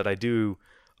this is that I do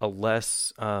a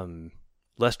less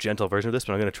gentle version of this,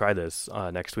 but I'm going to try this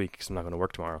next week because I'm not going to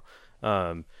work tomorrow.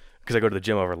 Because I go to the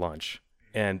gym over lunch,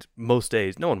 and most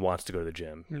days no one wants to go to the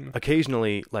gym.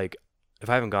 Occasionally, like if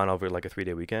I haven't gone over like a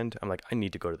 3-day weekend, I'm like, I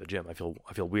need to go to the gym. I feel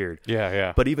weird.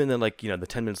 Yeah. But even then, like, the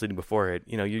 10 minutes leading before it,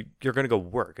 you're going to go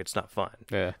work. It's not fun.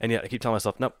 Yeah. And I keep telling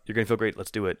myself, nope, you're going to feel great. Let's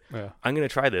do it. Yeah. I'm going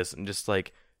to try this and just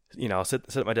like, I'll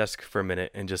sit at my desk for a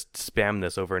minute and just spam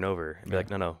this over and over and be like,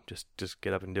 no, just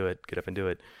get up and do it. Get up and do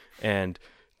it. And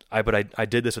I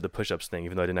did this with the push-ups thing,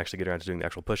 even though I didn't actually get around to doing the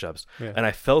actual push-ups. Yeah. And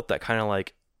I felt that kind of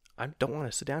like, I don't want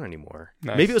to sit down anymore.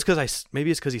 Nice. Maybe it's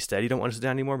because he said he don't want to sit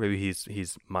down anymore. Maybe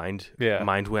he's mind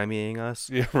whammying us.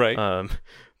 Yeah, right.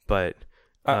 But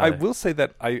I will say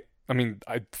that I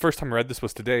first time I read this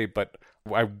was today, but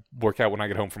I work out when I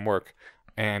get home from work,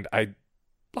 and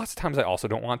lots of times I also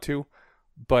don't want to,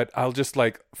 but I'll just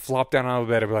like flop down on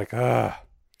the bed and be like,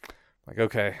 like,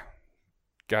 okay,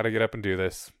 gotta get up and do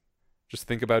this. Just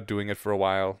think about doing it for a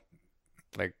while,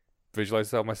 like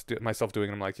visualize myself doing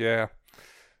it. I'm like, yeah,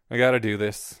 I gotta do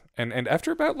this. And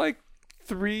after about like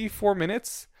 3-4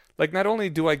 minutes, like not only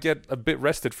do I get a bit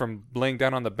rested from laying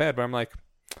down on the bed, but I'm like,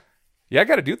 yeah, I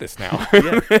gotta do this now.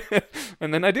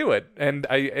 And then I do it. And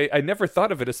I never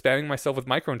thought of it as spamming myself with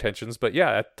micro intentions, but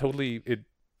yeah, it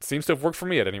seems to have worked for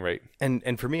me at any rate.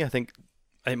 And for me, I think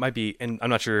it might be, and I'm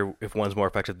not sure if one's more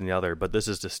effective than the other, but this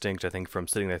is distinct, I think, from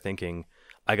sitting there thinking,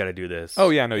 I got to do this.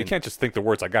 Oh, yeah, no, you can't just think the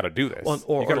words, I got to do this. Well,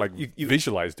 you got to like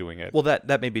visualize doing it. Well,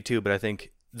 that may be too, but I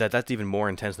think that's even more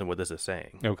intense than what this is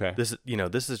saying. Okay.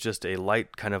 This is just a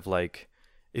light kind of like,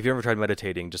 if you ever tried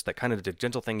meditating, just that kind of the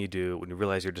gentle thing you do when you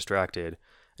realize you're distracted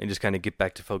and just kind of get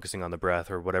back to focusing on the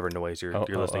breath or whatever noise you're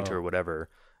listening to or whatever.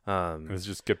 Let's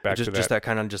just get back to that. Just that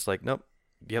kind of just like, nope,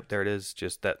 yep, there it is.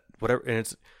 Just that, whatever. And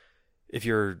it's, if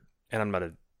you're, and I'm not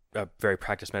a very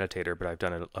practiced meditator, but I've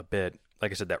done it a bit.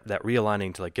 Like I said, that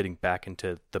realigning to like getting back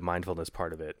into the mindfulness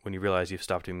part of it. When you realize you've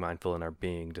stopped being mindful and are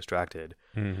being distracted,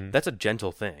 that's a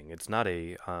gentle thing. It's not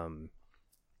a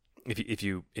if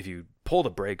you pull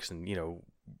the brakes and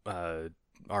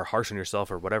are harsh on yourself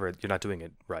or whatever, you're not doing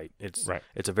it right. It's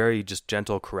a very just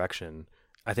gentle correction.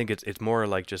 I think it's more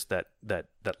like just that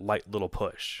light little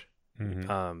push.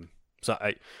 So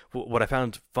what I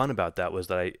found fun about that was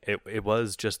that it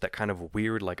was just that kind of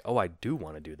weird, like, oh, I do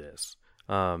want to do this.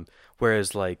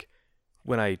 Whereas like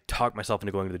when I talk myself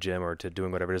into going to the gym or to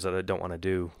doing whatever it is that I don't want to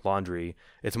do, laundry,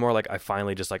 it's more like I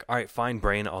finally just like, all right, fine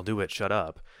brain, I'll do it. Shut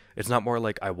up. It's not more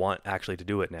like I want actually to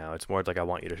do it now. It's more like I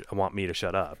want me to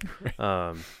shut up.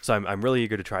 So I'm really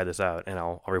eager to try this out, and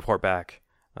I'll report back.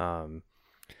 Can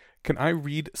I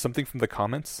read something from the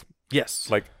comments? Yes.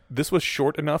 Like, this was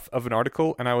short enough of an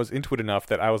article, and I was into it enough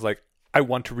that I was like, I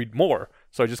want to read more.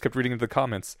 So I just kept reading into the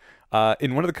comments.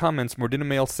 In one of the comments, Mordina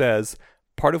Mail says,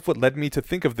 part of what led me to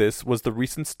think of this was the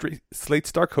recent Slate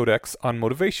Star Codex on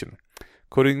motivation.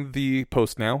 Quoting the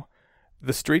post now,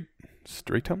 the stratum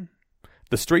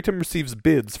receives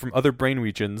bids from other brain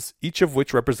regions, each of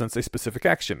which represents a specific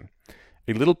action.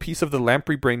 A little piece of the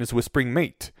lamprey brain is whispering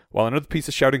mate, while another piece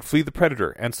is shouting flee the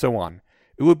predator, and so on.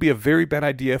 It would be a very bad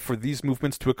idea for these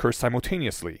movements to occur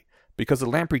simultaneously, because the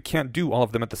lamprey can't do all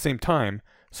of them at the same time,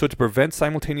 so to prevent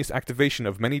simultaneous activation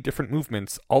of many different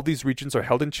movements, all these regions are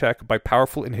held in check by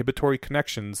powerful inhibitory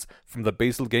connections from the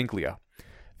basal ganglia.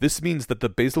 This means that the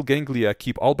basal ganglia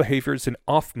keep all behaviors in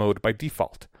off mode by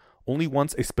default. Only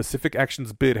once a specific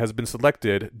action's bid has been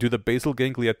selected do the basal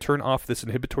ganglia turn off this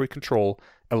inhibitory control,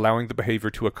 allowing the behavior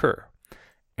to occur.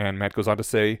 And Matt goes on to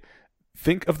say,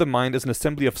 think of the mind as an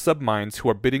assembly of subminds who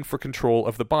are bidding for control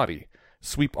of the body.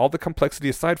 Sweep all the complexity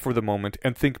aside for the moment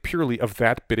and think purely of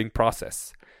that bidding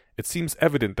process. It seems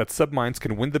evident that subminds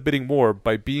can win the bidding war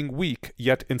by being weak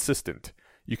yet insistent.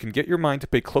 You can get your mind to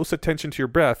pay close attention to your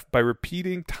breath by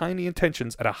repeating tiny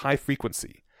intentions at a high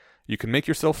frequency. You can make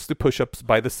yourself do push-ups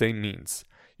by the same means.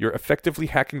 You're effectively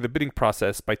hacking the bidding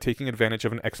process by taking advantage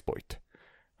of an exploit.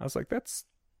 I was like, that's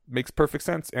makes perfect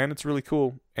sense, and it's really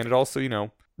cool. And it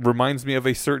also, reminds me of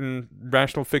a certain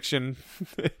rational fiction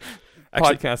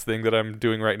podcast thing that I'm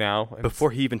doing right now.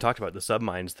 Before he even talked about the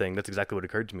subminds thing, that's exactly what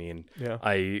occurred to me. And yeah.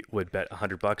 I would bet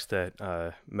 $100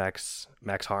 that Max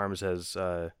Harms has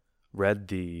read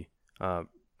the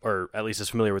or at least is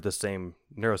familiar with the same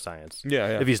neuroscience.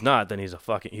 Yeah. If he's not, then he's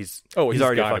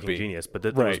already a fucking genius. But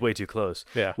that was way too close.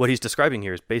 Yeah. What he's describing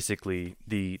here is basically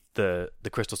the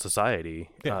Crystal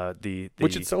Society. Yeah.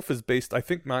 Which itself is based, I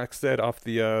think Max said, off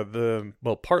the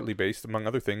partly based, among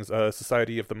other things,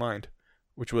 Society of the Mind,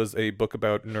 which was a book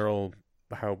about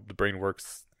how the brain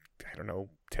works, I don't know,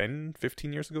 10,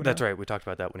 15 years ago now? That's right. We talked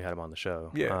about that when we had him on the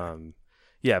show.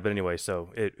 Yeah. But anyway,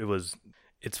 so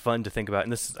it's fun to think about,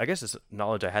 and this, I guess, is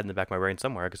knowledge I had in the back of my brain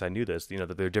somewhere because I knew this,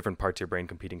 that there are different parts of your brain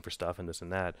competing for stuff and this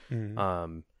and that.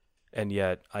 Mm-hmm. And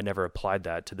yet I never applied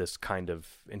that to this kind of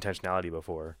intentionality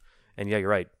before. And yeah, you're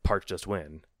right. Parts just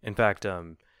win. In fact,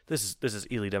 this is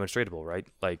easily demonstratable, right?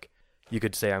 Like, you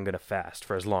could say, I'm going to fast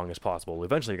for as long as possible.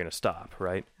 Eventually, you're going to stop,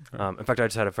 right? Okay. In fact, I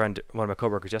just had a friend, one of my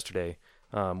coworkers yesterday,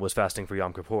 was fasting for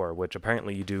Yom Kippur, which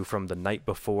apparently you do from the night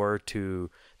before to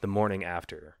the morning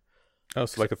after. Oh,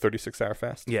 so like a 36-hour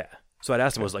fast? Yeah. So I'd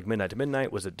asked him, was it like midnight to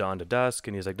midnight? Was it dawn to dusk?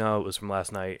 And he's like, no, it was from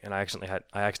last night. And I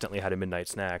accidentally had a midnight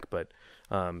snack. But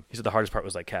he said the hardest part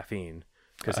was like caffeine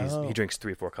because he drinks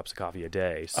 3 or 4 cups of coffee a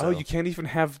day. So. Oh, you can't even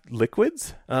have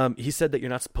liquids? He said that you're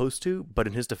not supposed to, but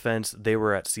in his defense, they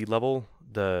were at sea level.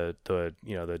 The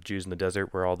Jews in the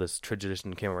desert where all this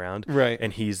tradition came around. Right.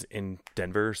 And he's in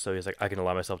Denver, so he's like, I can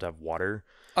allow myself to have water.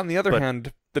 On the other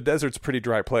hand, the desert's a pretty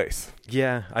dry place.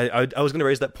 Yeah, I was going to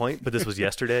raise that point, but this was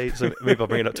yesterday, so maybe I'll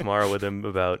bring it up tomorrow with him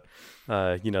about,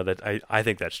 that I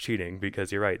think that's cheating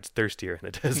because you're right, it's thirstier in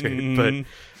the desert. Mm-hmm.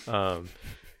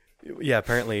 But, yeah,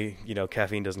 apparently,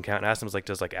 caffeine doesn't count. And I asked him,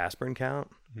 does like aspirin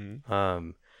count?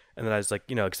 Mm-hmm. And then I was like,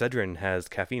 Excedrin has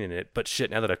caffeine in it, but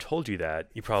shit, now that I've told you that,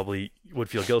 you probably would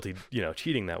feel guilty,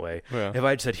 cheating that way. Yeah. If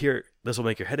I'd said, here, this will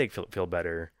make your headache feel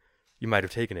better, you might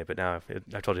have taken it, but now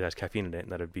I told you it has caffeine in it,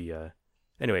 and that would be,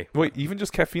 anyway. Wait, even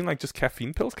just caffeine, like just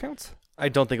caffeine pills counts? I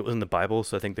don't think it was in the Bible,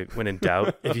 so I think that when in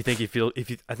doubt,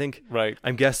 right.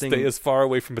 I'm guessing. Stay as far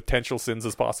away from potential sins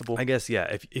as possible. I guess,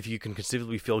 yeah, if you can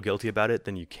conceivably feel guilty about it,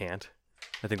 then you can't.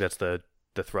 I think that's the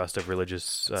thrust of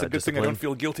religious It's a good discipline. thing I don't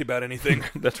feel guilty about anything.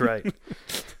 That's right.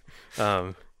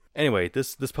 Anyway,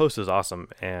 this post is awesome,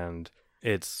 and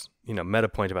it's, meta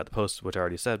point about the post, which I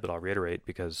already said, but I'll reiterate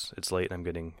because it's late and I'm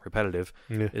getting repetitive,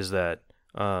 is that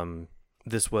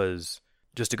this was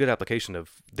just a good application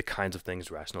of the kinds of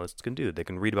things rationalists can do. They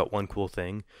can read about one cool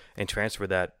thing and transfer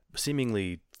that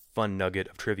seemingly fun nugget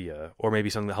of trivia, or maybe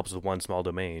something that helps with one small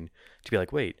domain, to be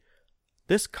like, wait,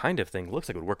 this kind of thing looks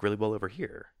like it would work really well over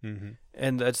here. Mm-hmm.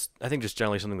 And that's, I think, just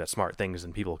generally something that smart things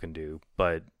and people can do,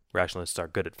 but rationalists are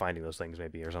good at finding those things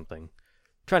maybe or something.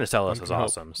 Trying to sell us as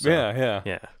awesome. So,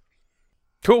 yeah.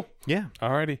 Cool. Yeah.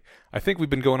 Alrighty. I think we've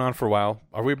been going on for a while.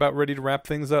 Are we about ready to wrap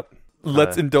things up?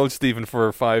 Let's indulge Stephen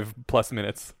for 5+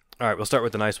 minutes. All right, we'll start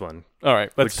with the nice one. All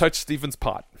right, let's touch Stephen's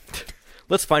pot.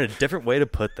 Let's find a different way to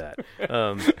put that.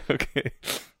 Okay.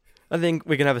 I think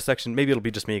we can have a section, maybe it'll be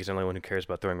just me because I'm the only one who cares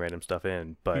about throwing random stuff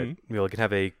in, but we can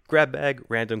have a grab bag,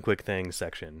 random quick things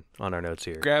section on our notes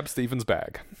here. Grab Stephen's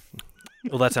bag.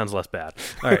 Well, that sounds less bad.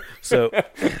 All right, so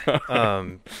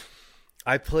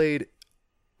I played,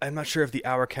 I'm not sure if the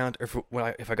hour count or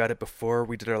if I got it before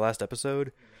we did our last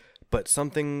episode, but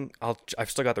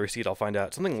I've still got the receipt. I'll find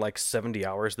out something like 70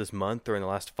 hours this month or in the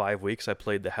last 5 weeks. I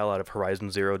played the hell out of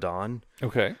Horizon Zero Dawn.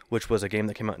 Okay. Which was a game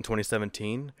that came out in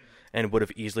 2017 and would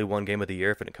have easily won Game of the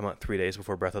Year if it had come out 3 days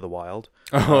before Breath of the Wild.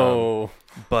 Oh.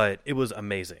 But it was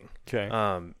amazing. Okay.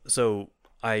 So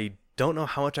I don't know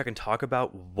how much I can talk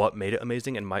about what made it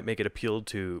amazing and might make it appeal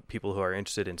to people who are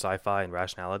interested in sci-fi and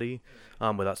rationality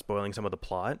without spoiling some of the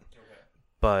plot. Okay.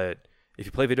 But if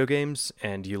you play video games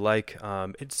and you like,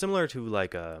 it's similar to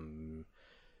like kind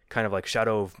of like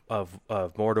Shadow of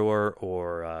Mordor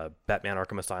or Batman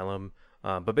Arkham Asylum.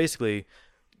 But basically,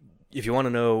 if you want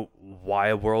to know why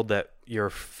a world that you're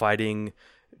fighting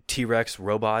T-Rex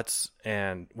robots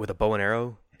and with a bow and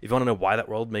arrow, if you want to know why that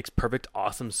world makes perfect,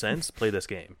 awesome sense, play this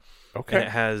game. Okay. And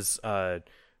it has,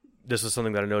 this is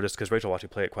something that I noticed because Rachel watched me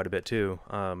play it quite a bit too,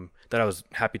 that I was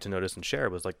happy to notice and share,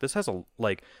 was like, this has a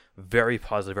like very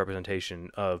positive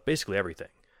representation of basically everything.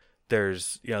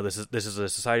 There's, this is a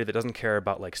society that doesn't care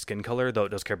about like skin color, though it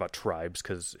does care about tribes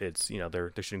because it's,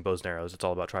 they're shooting bows and arrows. It's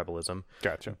all about tribalism.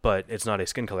 Gotcha. But it's not a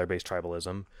skin color based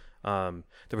tribalism. The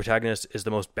protagonist is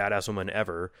the most badass woman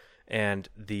ever. And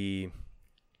this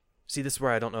is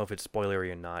where I don't know if it's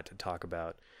spoilery or not to talk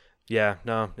about. Yeah,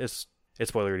 no, it's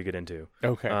spoilery to get into.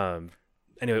 Okay.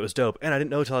 Anyway, it was dope. And I didn't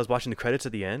know until I was watching the credits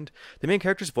at the end. The main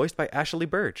character is voiced by Ashley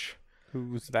Birch.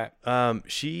 Who's that?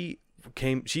 She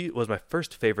was my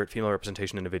first favorite female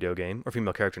representation in a video game, or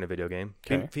female character in a video game.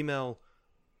 Okay. Female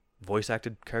voice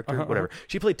acted character, whatever.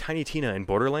 She played Tiny Tina in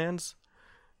Borderlands.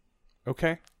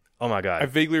 Okay. Oh my god. I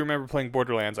vaguely remember playing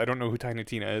Borderlands. I don't know who Tiny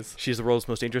Tina is. She's the world's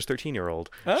most dangerous 13-year-old.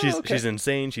 Oh, she's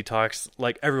insane. She talks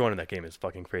like everyone in that game is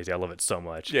fucking crazy. I love it so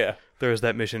much. Yeah. There was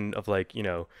that mission of like,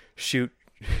 shoot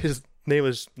his name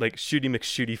was like Shooty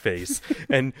McShooty Face,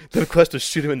 and the quest was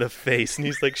shoot him in the face, and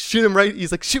he's like shoot him right.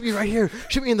 He's like shoot me right here,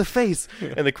 shoot me in the face,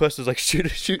 and the quest was like Shooty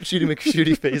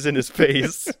McShooty Face in his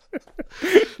face.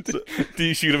 So, do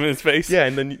you shoot him in his face? Yeah,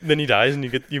 and then he dies, and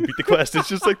you beat the quest. It's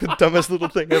just like the dumbest little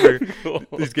thing ever. Cool.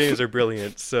 These games are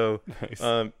brilliant. So,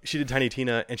 nice. She did Tiny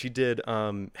Tina, and she did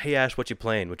Hey Ash, What You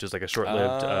Playing, which is like a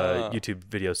short-lived YouTube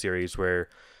video series where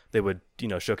they would,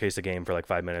 showcase a game for like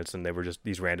 5 minutes, and they were just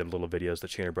these random little videos that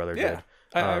she and her brother did.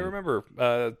 I remember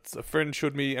a friend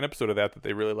showed me an episode of that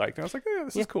they really liked, and I was like,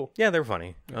 this is cool. Yeah, they were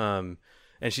funny. And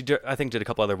she, I think, did a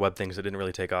couple other web things that didn't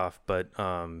really take off, but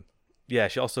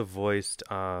she also voiced,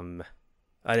 I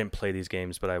didn't play these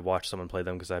games, but I watched someone play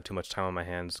them because I have too much time on my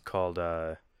hands, called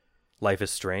Life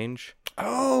is Strange.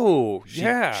 Oh,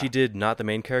 yeah. She did not the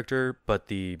main character, but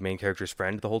the main character's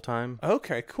friend the whole time.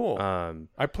 Okay, cool.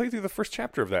 I played through the first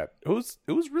chapter of that. It was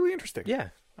really interesting. Yeah.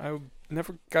 I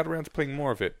never got around to playing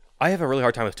more of it. I have a really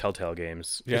hard time with Telltale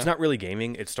games. Yeah. It's not really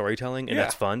gaming, it's storytelling, and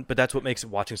that's fun, but that's what makes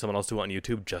watching someone else do it on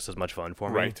YouTube just as much fun for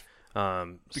me. Right.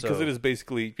 Because it is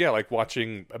basically, like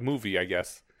watching a movie, I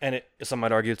guess. And some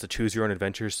might argue it's a choose your own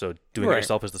adventure, so doing it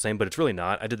yourself is the same, but it's really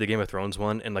not. I did the Game of Thrones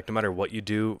one, and like no matter what you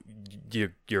do,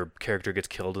 your character gets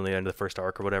killed in the end of the first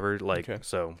arc or whatever.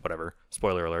 So whatever.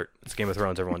 Spoiler alert. It's Game of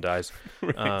Thrones. Everyone dies.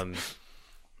 Right.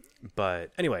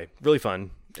 But anyway, really fun,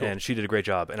 and she did a great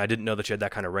job. And I didn't know that she had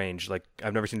that kind of range. Like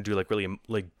I've never seen her do like really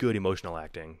like good emotional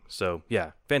acting. So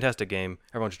yeah, fantastic game.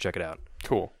 Everyone should check it out.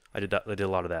 Cool. I did a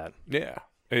lot of that. Yeah.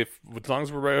 As long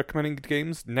as we're recommending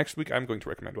games, next week I'm going to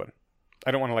recommend one.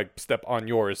 I don't want to like step on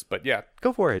yours, but yeah.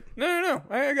 Go for it. No.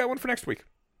 I got one for next week.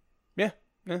 Yeah,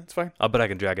 it's fine. I'll bet I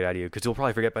can drag it out of you because you'll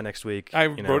probably forget by next week. I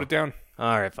wrote it down.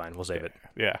 All right, fine. We'll save it.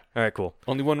 Yeah. All right, cool.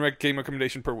 Only one game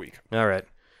recommendation per week. All right.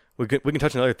 We can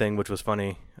touch another thing, which was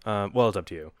funny. Well, it's up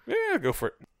to you. Yeah, go for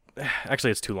it. Actually,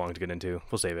 it's too long to get into.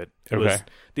 We'll save it. It was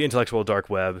the intellectual dark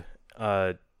web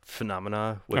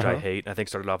phenomena, which I hate. I think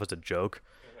started off as a joke,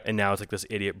 and now it's like this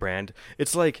idiot brand.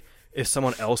 It's like if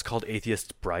someone else called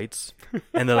atheists brights,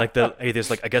 and then like the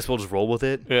atheists like, I guess we'll just roll with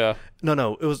it. Yeah.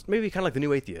 No, it was maybe kind of like the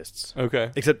new atheists.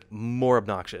 Okay. Except more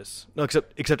obnoxious. No,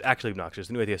 except actually obnoxious.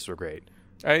 The new atheists were great.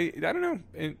 I don't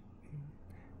know.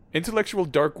 Intellectual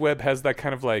dark web has that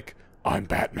kind of like I'm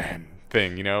Batman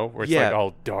thing, where it's like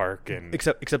all dark and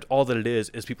except all that it is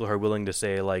people who are willing to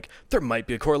say like there might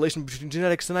be a correlation between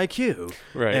genetics and IQ,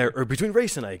 right, or between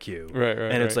race and IQ, right,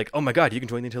 and it's like, oh my god, you can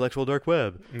join the intellectual dark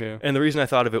web. Yeah. And the reason I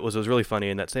thought of it was really funny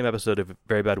in that same episode of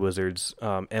Very Bad Wizards.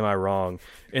 Am I wrong?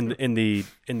 In the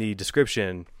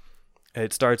description,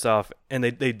 it starts off and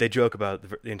they joke about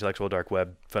the intellectual dark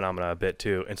web phenomena a bit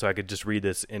too, and so I could just read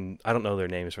this in, I don't know their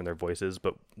names from their voices,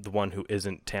 but the one who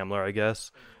isn't Tamler, I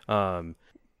guess.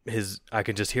 I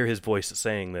can just hear his voice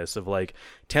saying this of like,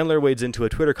 Tamler wades into a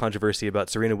Twitter controversy about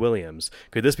Serena Williams.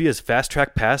 Could this be his fast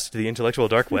track pass to the intellectual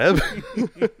dark web?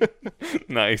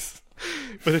 Nice.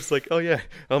 But it's like, oh yeah,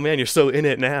 oh man, you're so in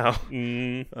it now.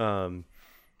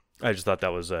 I just thought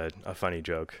that was a funny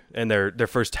joke. And their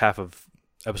first half of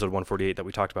episode 148 that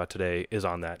we talked about today is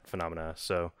on that phenomena.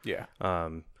 So Yeah.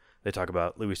 they talk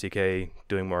about Louis C.K.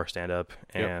 doing more stand-up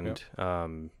and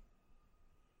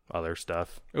other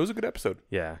stuff. It was a good episode.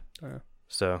 Yeah.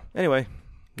 So anyway,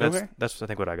 that's Okay. I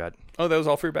think what I got. Oh, that was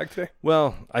all for your bag today?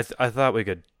 Well, I thought we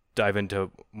could dive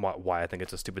into why I think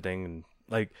it's a stupid thing, and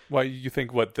like Why you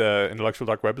think what the intellectual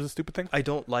dark web is a stupid thing? I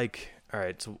don't like. All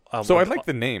right, so I like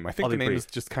the name. I think I'll the be name brief. is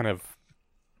just kind of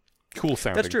cool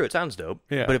sounding. That's true. It sounds dope.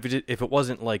 Yeah. But if it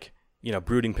wasn't like, you know,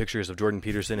 brooding pictures of Jordan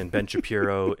Peterson and Ben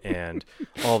Shapiro and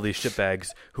all these shitbags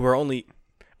who are only.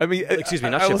 I mean, excuse me,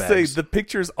 not I will say shitbags. the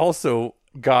pictures also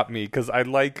got me because I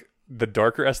like the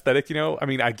darker aesthetic. You know, I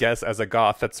mean, I guess as a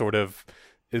goth, that's sort of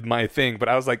is my thing. But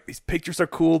I was like, these pictures are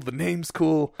cool. The name's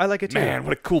cool. I like it too. Man,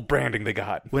 what a cool branding they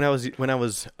got. When I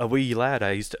was a wee lad,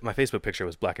 my Facebook picture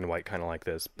was black and white, kind of like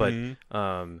this. But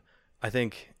I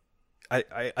think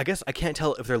I guess I can't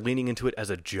tell if they're leaning into it as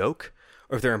a joke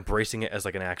or if they're embracing it as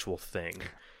like an actual thing.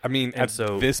 I mean, And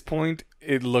at this point,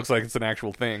 it looks like it's an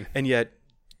actual thing. And yet,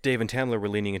 Dave and Tamler were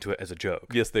leaning into it as a joke.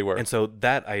 Yes, they were. And so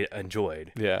that I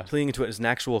enjoyed. Yeah. Leaning into it as an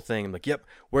actual thing. I'm like, yep,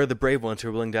 we're the brave ones who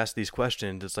are willing to ask these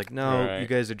questions. It's like, no, Right. you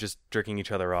guys are just jerking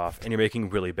each other off and you're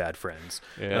making really bad friends.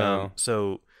 Yeah.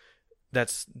 So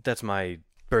that's my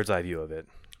bird's eye view of it.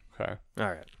 Okay.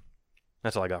 All right.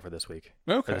 That's all I got for this week.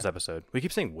 Okay. For this episode. We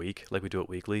keep saying week, like we do it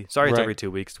weekly. Sorry, it's Right. every 2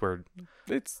 weeks. We're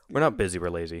It's not busy. We're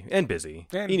lazy and busy.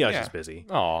 And- Enosh yeah. is busy.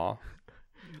 aw.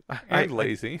 I'm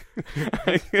lazy.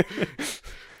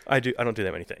 I don't do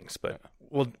that many things, but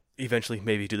we'll eventually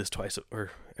maybe do this twice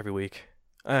or every week.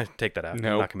 Take that out.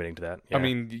 No. I'm not committing to that. I Yeah.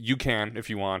 mean, you can if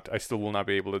you want. I still will not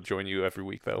be able to join you every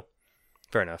week, though.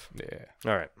 fair enough. Yeah.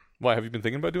 All right. Why have you been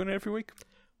thinking about doing it every week?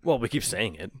 Well, we keep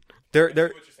saying it.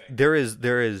 There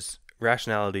is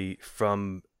rationality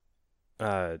from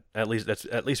at least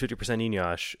 50%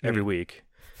 Enosh every week.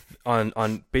 On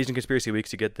Bayesian Conspiracy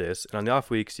Weeks, you get this, and on the off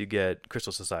weeks, you get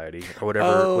Crystal Society or whatever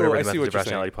I the see Methods what of you're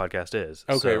Rationality podcast is.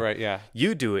 Okay, So right, yeah.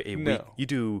 You do a week. No. You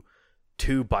do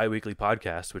 2 bi-weekly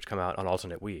podcasts, which come out on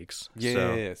alternate weeks.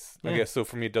 Yes. So, I guess so.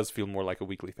 For me, it does feel more like a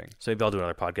weekly thing. So maybe I'll do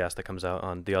another podcast that comes out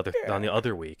on the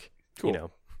other week. Cool. You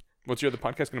know, What's your other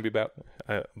podcast going to be about?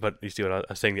 but you see what I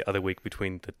was saying the other week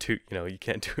between the two. You know, you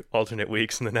can't do alternate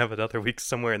weeks and then have another week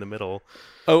somewhere in the middle.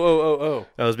 Oh.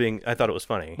 I thought it was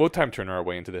funny. We'll time turn our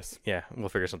way into this. Yeah, we'll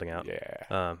figure something out. Yeah.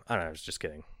 I don't know. I was just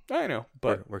kidding. I know,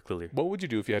 but We're clearly. what would you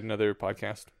do if you had another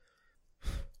podcast?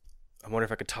 I wonder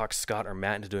if I could talk Scott or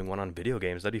Matt into doing one on video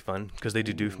games. That'd be fun because they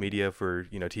do doof media for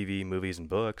TV, movies, and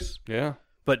books. Yeah.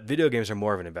 But video games are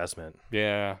more of an investment.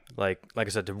 Yeah. Like I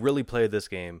said, to really play this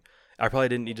game, I probably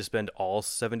didn't need to spend all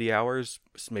 70 hours,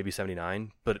 maybe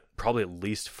 79, but probably at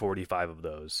least 45 of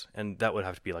those. And that would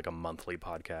have to be like a monthly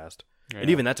podcast. Yeah. And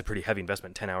even that's a pretty heavy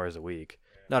investment, 10 hours a week.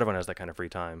 Not everyone has that kind of free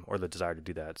time or the desire to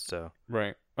do that. So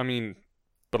Right. I mean,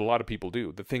 but a lot of people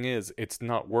do. The thing is, it's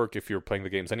not work if you're playing the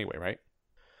games anyway, right?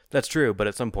 that's true. But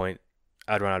at some point,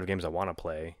 I'd run out of games I want to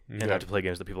play and Yeah. have to play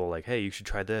games that people are like, hey, you should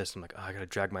try this. I'm like, oh, I got to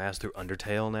drag my ass through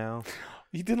Undertale now.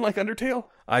 You didn't like Undertale?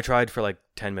 I tried for like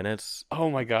 10 minutes. Oh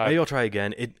my god. Maybe I'll try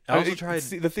again. I also tried.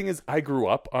 See, the thing is, I grew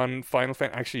up on Final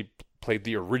Fantasy. Actually, played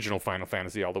the original Final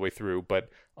Fantasy all the way through, but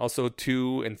also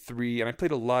 2 and 3, and I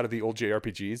played a lot of the old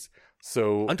JRPGs.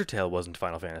 So Undertale wasn't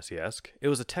Final Fantasy-esque. It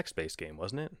was a text-based game,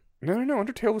 wasn't it? no,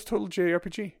 Undertale was total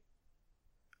JRPG.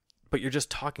 But you're just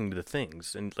talking to the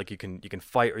things, and like you can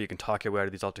fight or you can talk your way out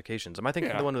of these altercations. Am I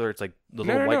thinking of the one where it's like the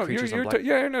little white creatures on black?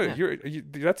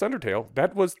 That's Undertale.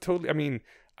 That was totally. I mean,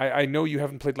 I know you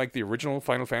haven't played like the original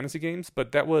Final Fantasy games,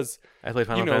 but that was. I played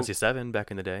Final Fantasy VII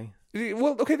back in the day.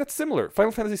 Well, okay, that's similar.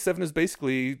 Final Fantasy VII is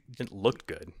basically. It looked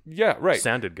good. Yeah, right.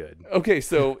 Sounded good. Okay,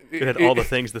 so It had all the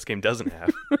things this game doesn't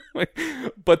have.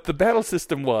 But the battle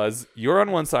system was you're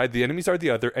on one side, the enemies are the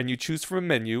other, and you choose from a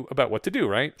menu about what to do,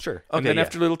 right? Sure. And Okay, then yeah.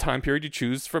 after a little time period, you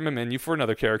choose from a menu for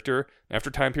another character. After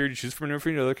time period, you choose from a menu for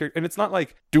another character. And it's not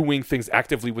like doing things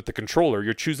actively with the controller.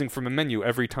 You're choosing from a menu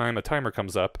every time a timer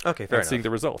comes up. Okay, fair and seeing enough. the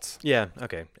results. Yeah,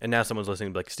 okay. And now someone's listening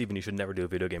to be like, Steven, you should never do a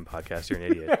video game podcast. You're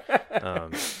an idiot.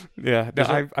 Yeah,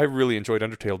 no, I really enjoyed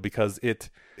Undertale because it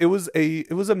was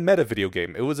a meta video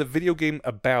game. It was a video game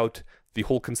about the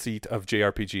whole conceit of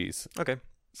JRPGs. Okay.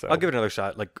 So I'll give it another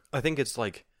shot. Like, I think it's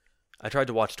like, I tried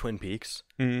to watch Twin Peaks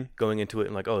going into it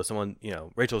and like, oh, someone,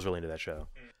 Rachel's really into that show.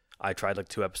 I tried like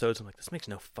 2 episodes. I'm like, this makes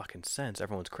no fucking sense.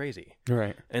 Everyone's crazy.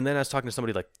 right. And then I was talking to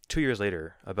somebody like 2 years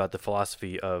later about the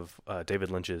philosophy of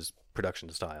David Lynch's production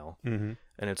style. And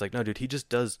it's like, no, dude, he just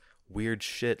does weird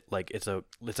shit. Like it's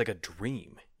like a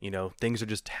dream. things are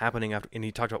just happening after. And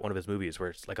he talked about one of his movies where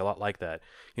it's like a lot like that.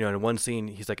 In one scene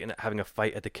he's like having a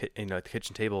fight at the at the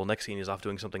kitchen table. Next scene he's off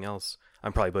doing something else.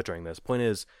 I'm probably butchering this. Point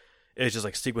is, it's just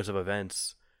like sequence of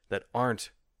events that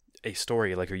aren't a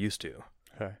story like you're used to.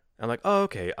 Okay. I'm like, oh,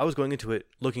 okay. I was going into it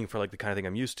looking for like the kind of thing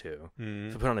I'm used to.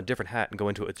 If I put on a different hat and go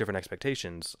into it with different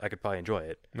expectations, I could probably enjoy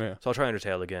it. Yeah. So I'll try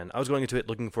Undertale again. I was going into it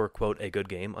looking for, quote, a good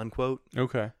game, unquote.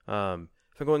 Okay. If I'm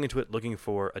going into it looking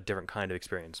for a different kind of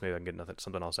experience, maybe I can get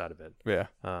something else out of it. Yeah.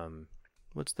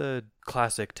 What's the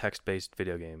classic text-based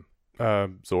video game?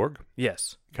 Zorg?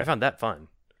 Yes. Okay. I found that fun.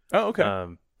 Oh,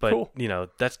 okay. But, cool.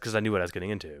 That's because I knew what I was getting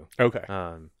into. Okay.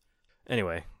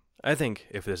 Anyway, I think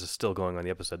if this is still going on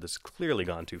the episode, this has clearly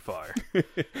gone too far.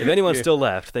 If anyone's still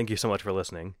left, thank you so much for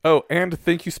listening. Oh, and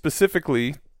thank you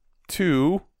specifically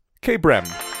to K-Brem,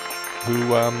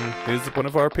 who is one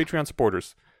of our Patreon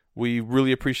supporters. We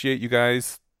really appreciate you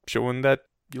guys showing that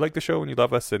you like the show and you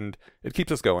love us, and it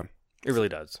keeps us going. It really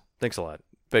does. Thanks a lot.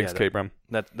 Thanks, K-Brem.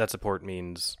 That support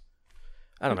means,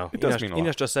 I don't know. It does mean a lot.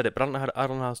 Ines just said it, but I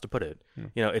don't know how else to put it.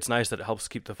 It's nice that it helps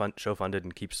keep the show funded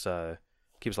and keeps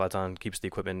lights on, keeps the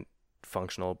equipment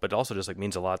functional, but it also just like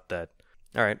means a lot that,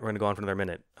 all right, we're going to go on for another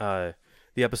minute. The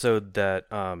episode that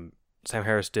Sam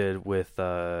Harris did with,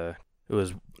 it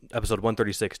was episode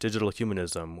 136, Digital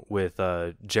Humanism, with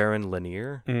Jaron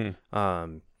Lanier.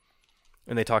 And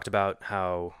they talked about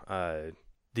how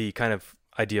the kind of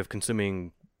idea of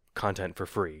consuming content for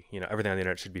free, everything on the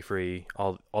internet should be free,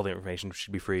 all the information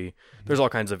should be free. There's all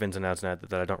kinds of ins and outs in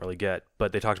that I don't really get,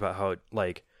 but they talked about how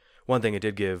one thing it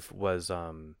did give was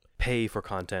pay for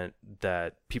content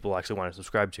that people actually want to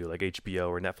subscribe to, like HBO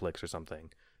or Netflix or something.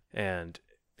 And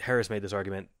Harris made this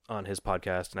argument on his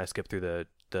podcast, and I skipped through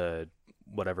the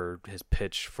whatever his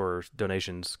pitch for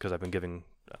donations, because I've been giving,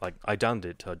 I downed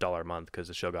it to $1 a month because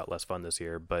the show got less fun this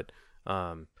year, but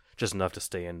just enough to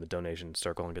stay in the donation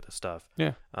circle and get the stuff.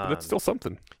 Yeah, but it's still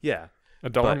something. Yeah.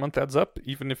 $1 a month adds up,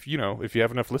 even if you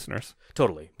have enough listeners.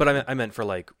 Totally. But I meant for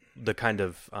the kind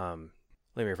of,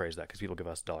 let me rephrase that, because people give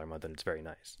us $1 a month and it's very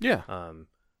nice. Yeah.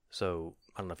 So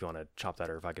I don't know if you want to chop that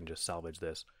or if I can just salvage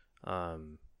this.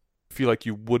 Feel like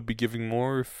you would be giving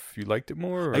more if you liked it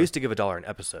more? Or? I used to give $1 an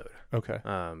episode. Okay.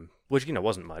 Which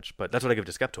wasn't much, but that's what I give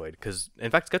to Skeptoid, because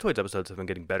in fact Skeptoid's episodes have been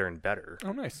getting better and better.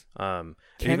 Oh, nice.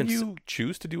 Can you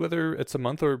choose to do whether it's a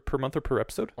month or per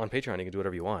episode? On Patreon, you can do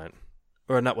whatever you want.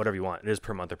 Or not whatever you want. It is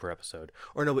per month or per episode.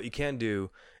 Or no, what you can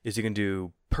do is you can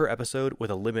do per episode with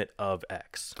a limit of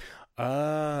X.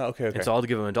 Okay. And so I'll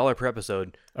give them $1 per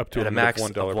episode, up to a max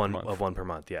of one per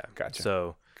month. Yeah. Gotcha.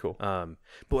 So cool. But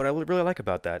what I really like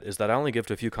about that is that I only give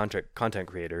to a few content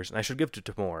creators, and I should give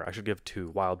to more. I should give to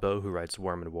Wild Bow, who writes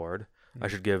Worm and Ward. I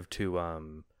should give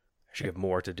to give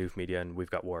more to Doof Media and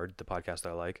We've Got Ward, the podcast that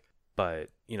I like. But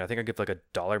I think I give like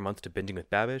 $1 a month to Binging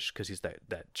with Babish, because he's that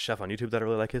chef on YouTube that I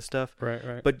really like his stuff.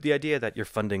 Right. But the idea that you're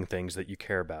funding things that you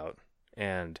care about,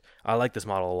 and I like this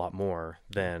model a lot more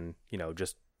than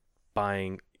just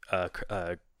buying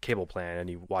a cable plan and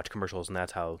you watch commercials and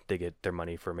that's how they get their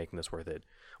money for making this worth it.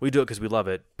 We do it because we love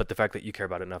it, but the fact that you care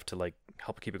about it enough to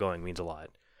help keep it going means a lot.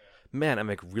 Man, I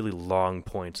make really long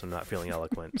points. I'm not feeling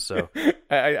eloquent, so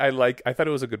I thought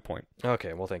it was a good point.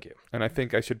 Okay, well, thank you. And I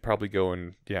think I should probably go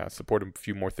and support a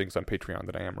few more things on Patreon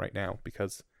than I am right now,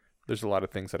 because there's a lot of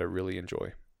things that I really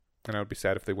enjoy, and I would be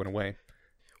sad if they went away.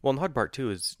 Well, and the hard part too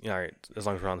is, as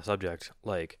long as we're on the subject,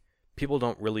 people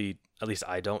don't really, at least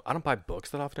I don't buy books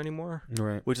that often anymore,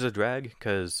 right? Which is a drag,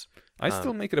 because I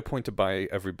still make it a point to buy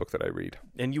every book that I read.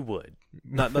 And you would.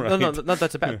 Not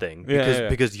That's a bad thing,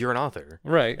 because you're an author,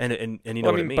 right? And you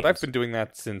know what it means. But I've been doing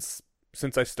that since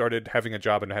I started having a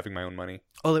job and having my own money.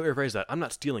 Oh, let me rephrase that. I'm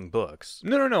not stealing books.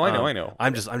 No. I know.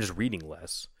 I'm just reading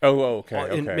less. Oh,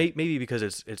 okay. And maybe because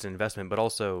it's an investment, but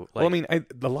also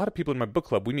a lot of people in my book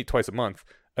club, we meet twice a month.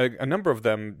 A number of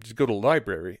them just go to the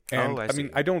library, and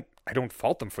I don't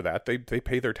fault them for that. They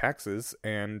pay their taxes,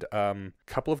 and a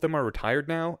couple of them are retired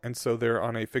now, and so they're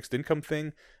on a fixed income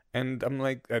thing. And I'm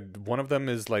like, one of them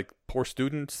is poor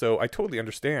student, so I totally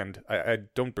understand. I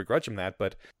don't begrudge him that,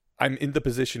 but I'm in the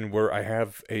position where I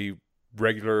have a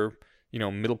regular,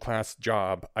 middle class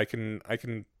job. I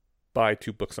can buy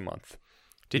 2 books a month.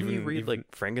 Didn't you read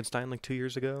Frankenstein 2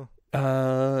 years ago?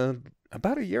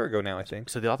 About a year ago now, I think.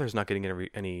 So the author's not getting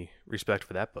any respect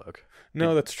for that book.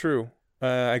 No, that's true.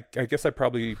 I guess I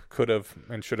probably could have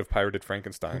and should have pirated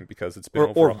Frankenstein, because it's been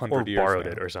over 100 years. Or borrowed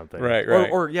now. it or something. Right.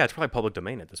 Or it's probably public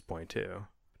domain at this point too.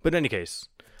 But in any case,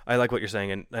 I like what you're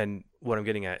saying, and what I'm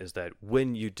getting at is that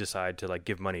when you decide to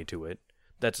give money to it,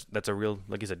 that's a real,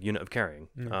 like you said, unit of caring.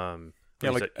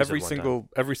 Every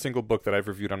single book that I've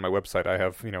reviewed on my website, I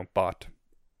have bought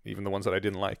even the ones that I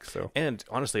didn't like. So, and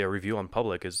honestly, a review on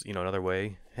public is, another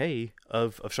way, hey,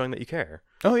 of showing that you care.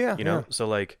 oh yeah, So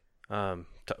like,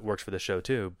 works for this show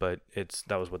too, but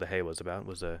that was what the hey was about,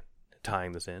 was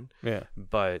tying this in. Yeah.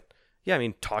 But yeah, I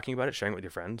mean, talking about it, sharing it with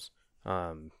your friends.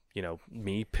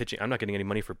 Me pitching, I'm not getting any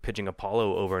money for pitching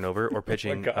Apollo over and over, or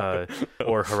pitching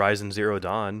or Horizon Zero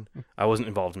Dawn. I wasn't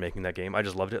involved in making that game. I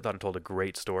just loved it. Thought it told a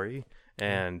great story,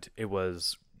 and it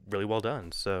was really well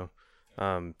done. So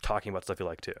talking about stuff you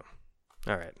like too.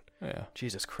 All right. Yeah.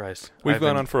 Jesus Christ. We've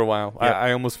gone on for a while. Yeah.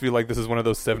 I almost feel like this is one of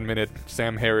those 7-minute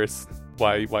Sam Harris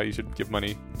why you should give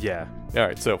money. Yeah. All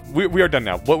right, so we are done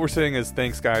now. What we're saying is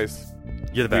thanks, guys.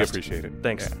 You're the best. We appreciate it.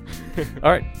 Thanks. Yeah.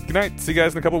 All right. Good night. See you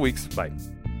guys in a couple weeks. Bye.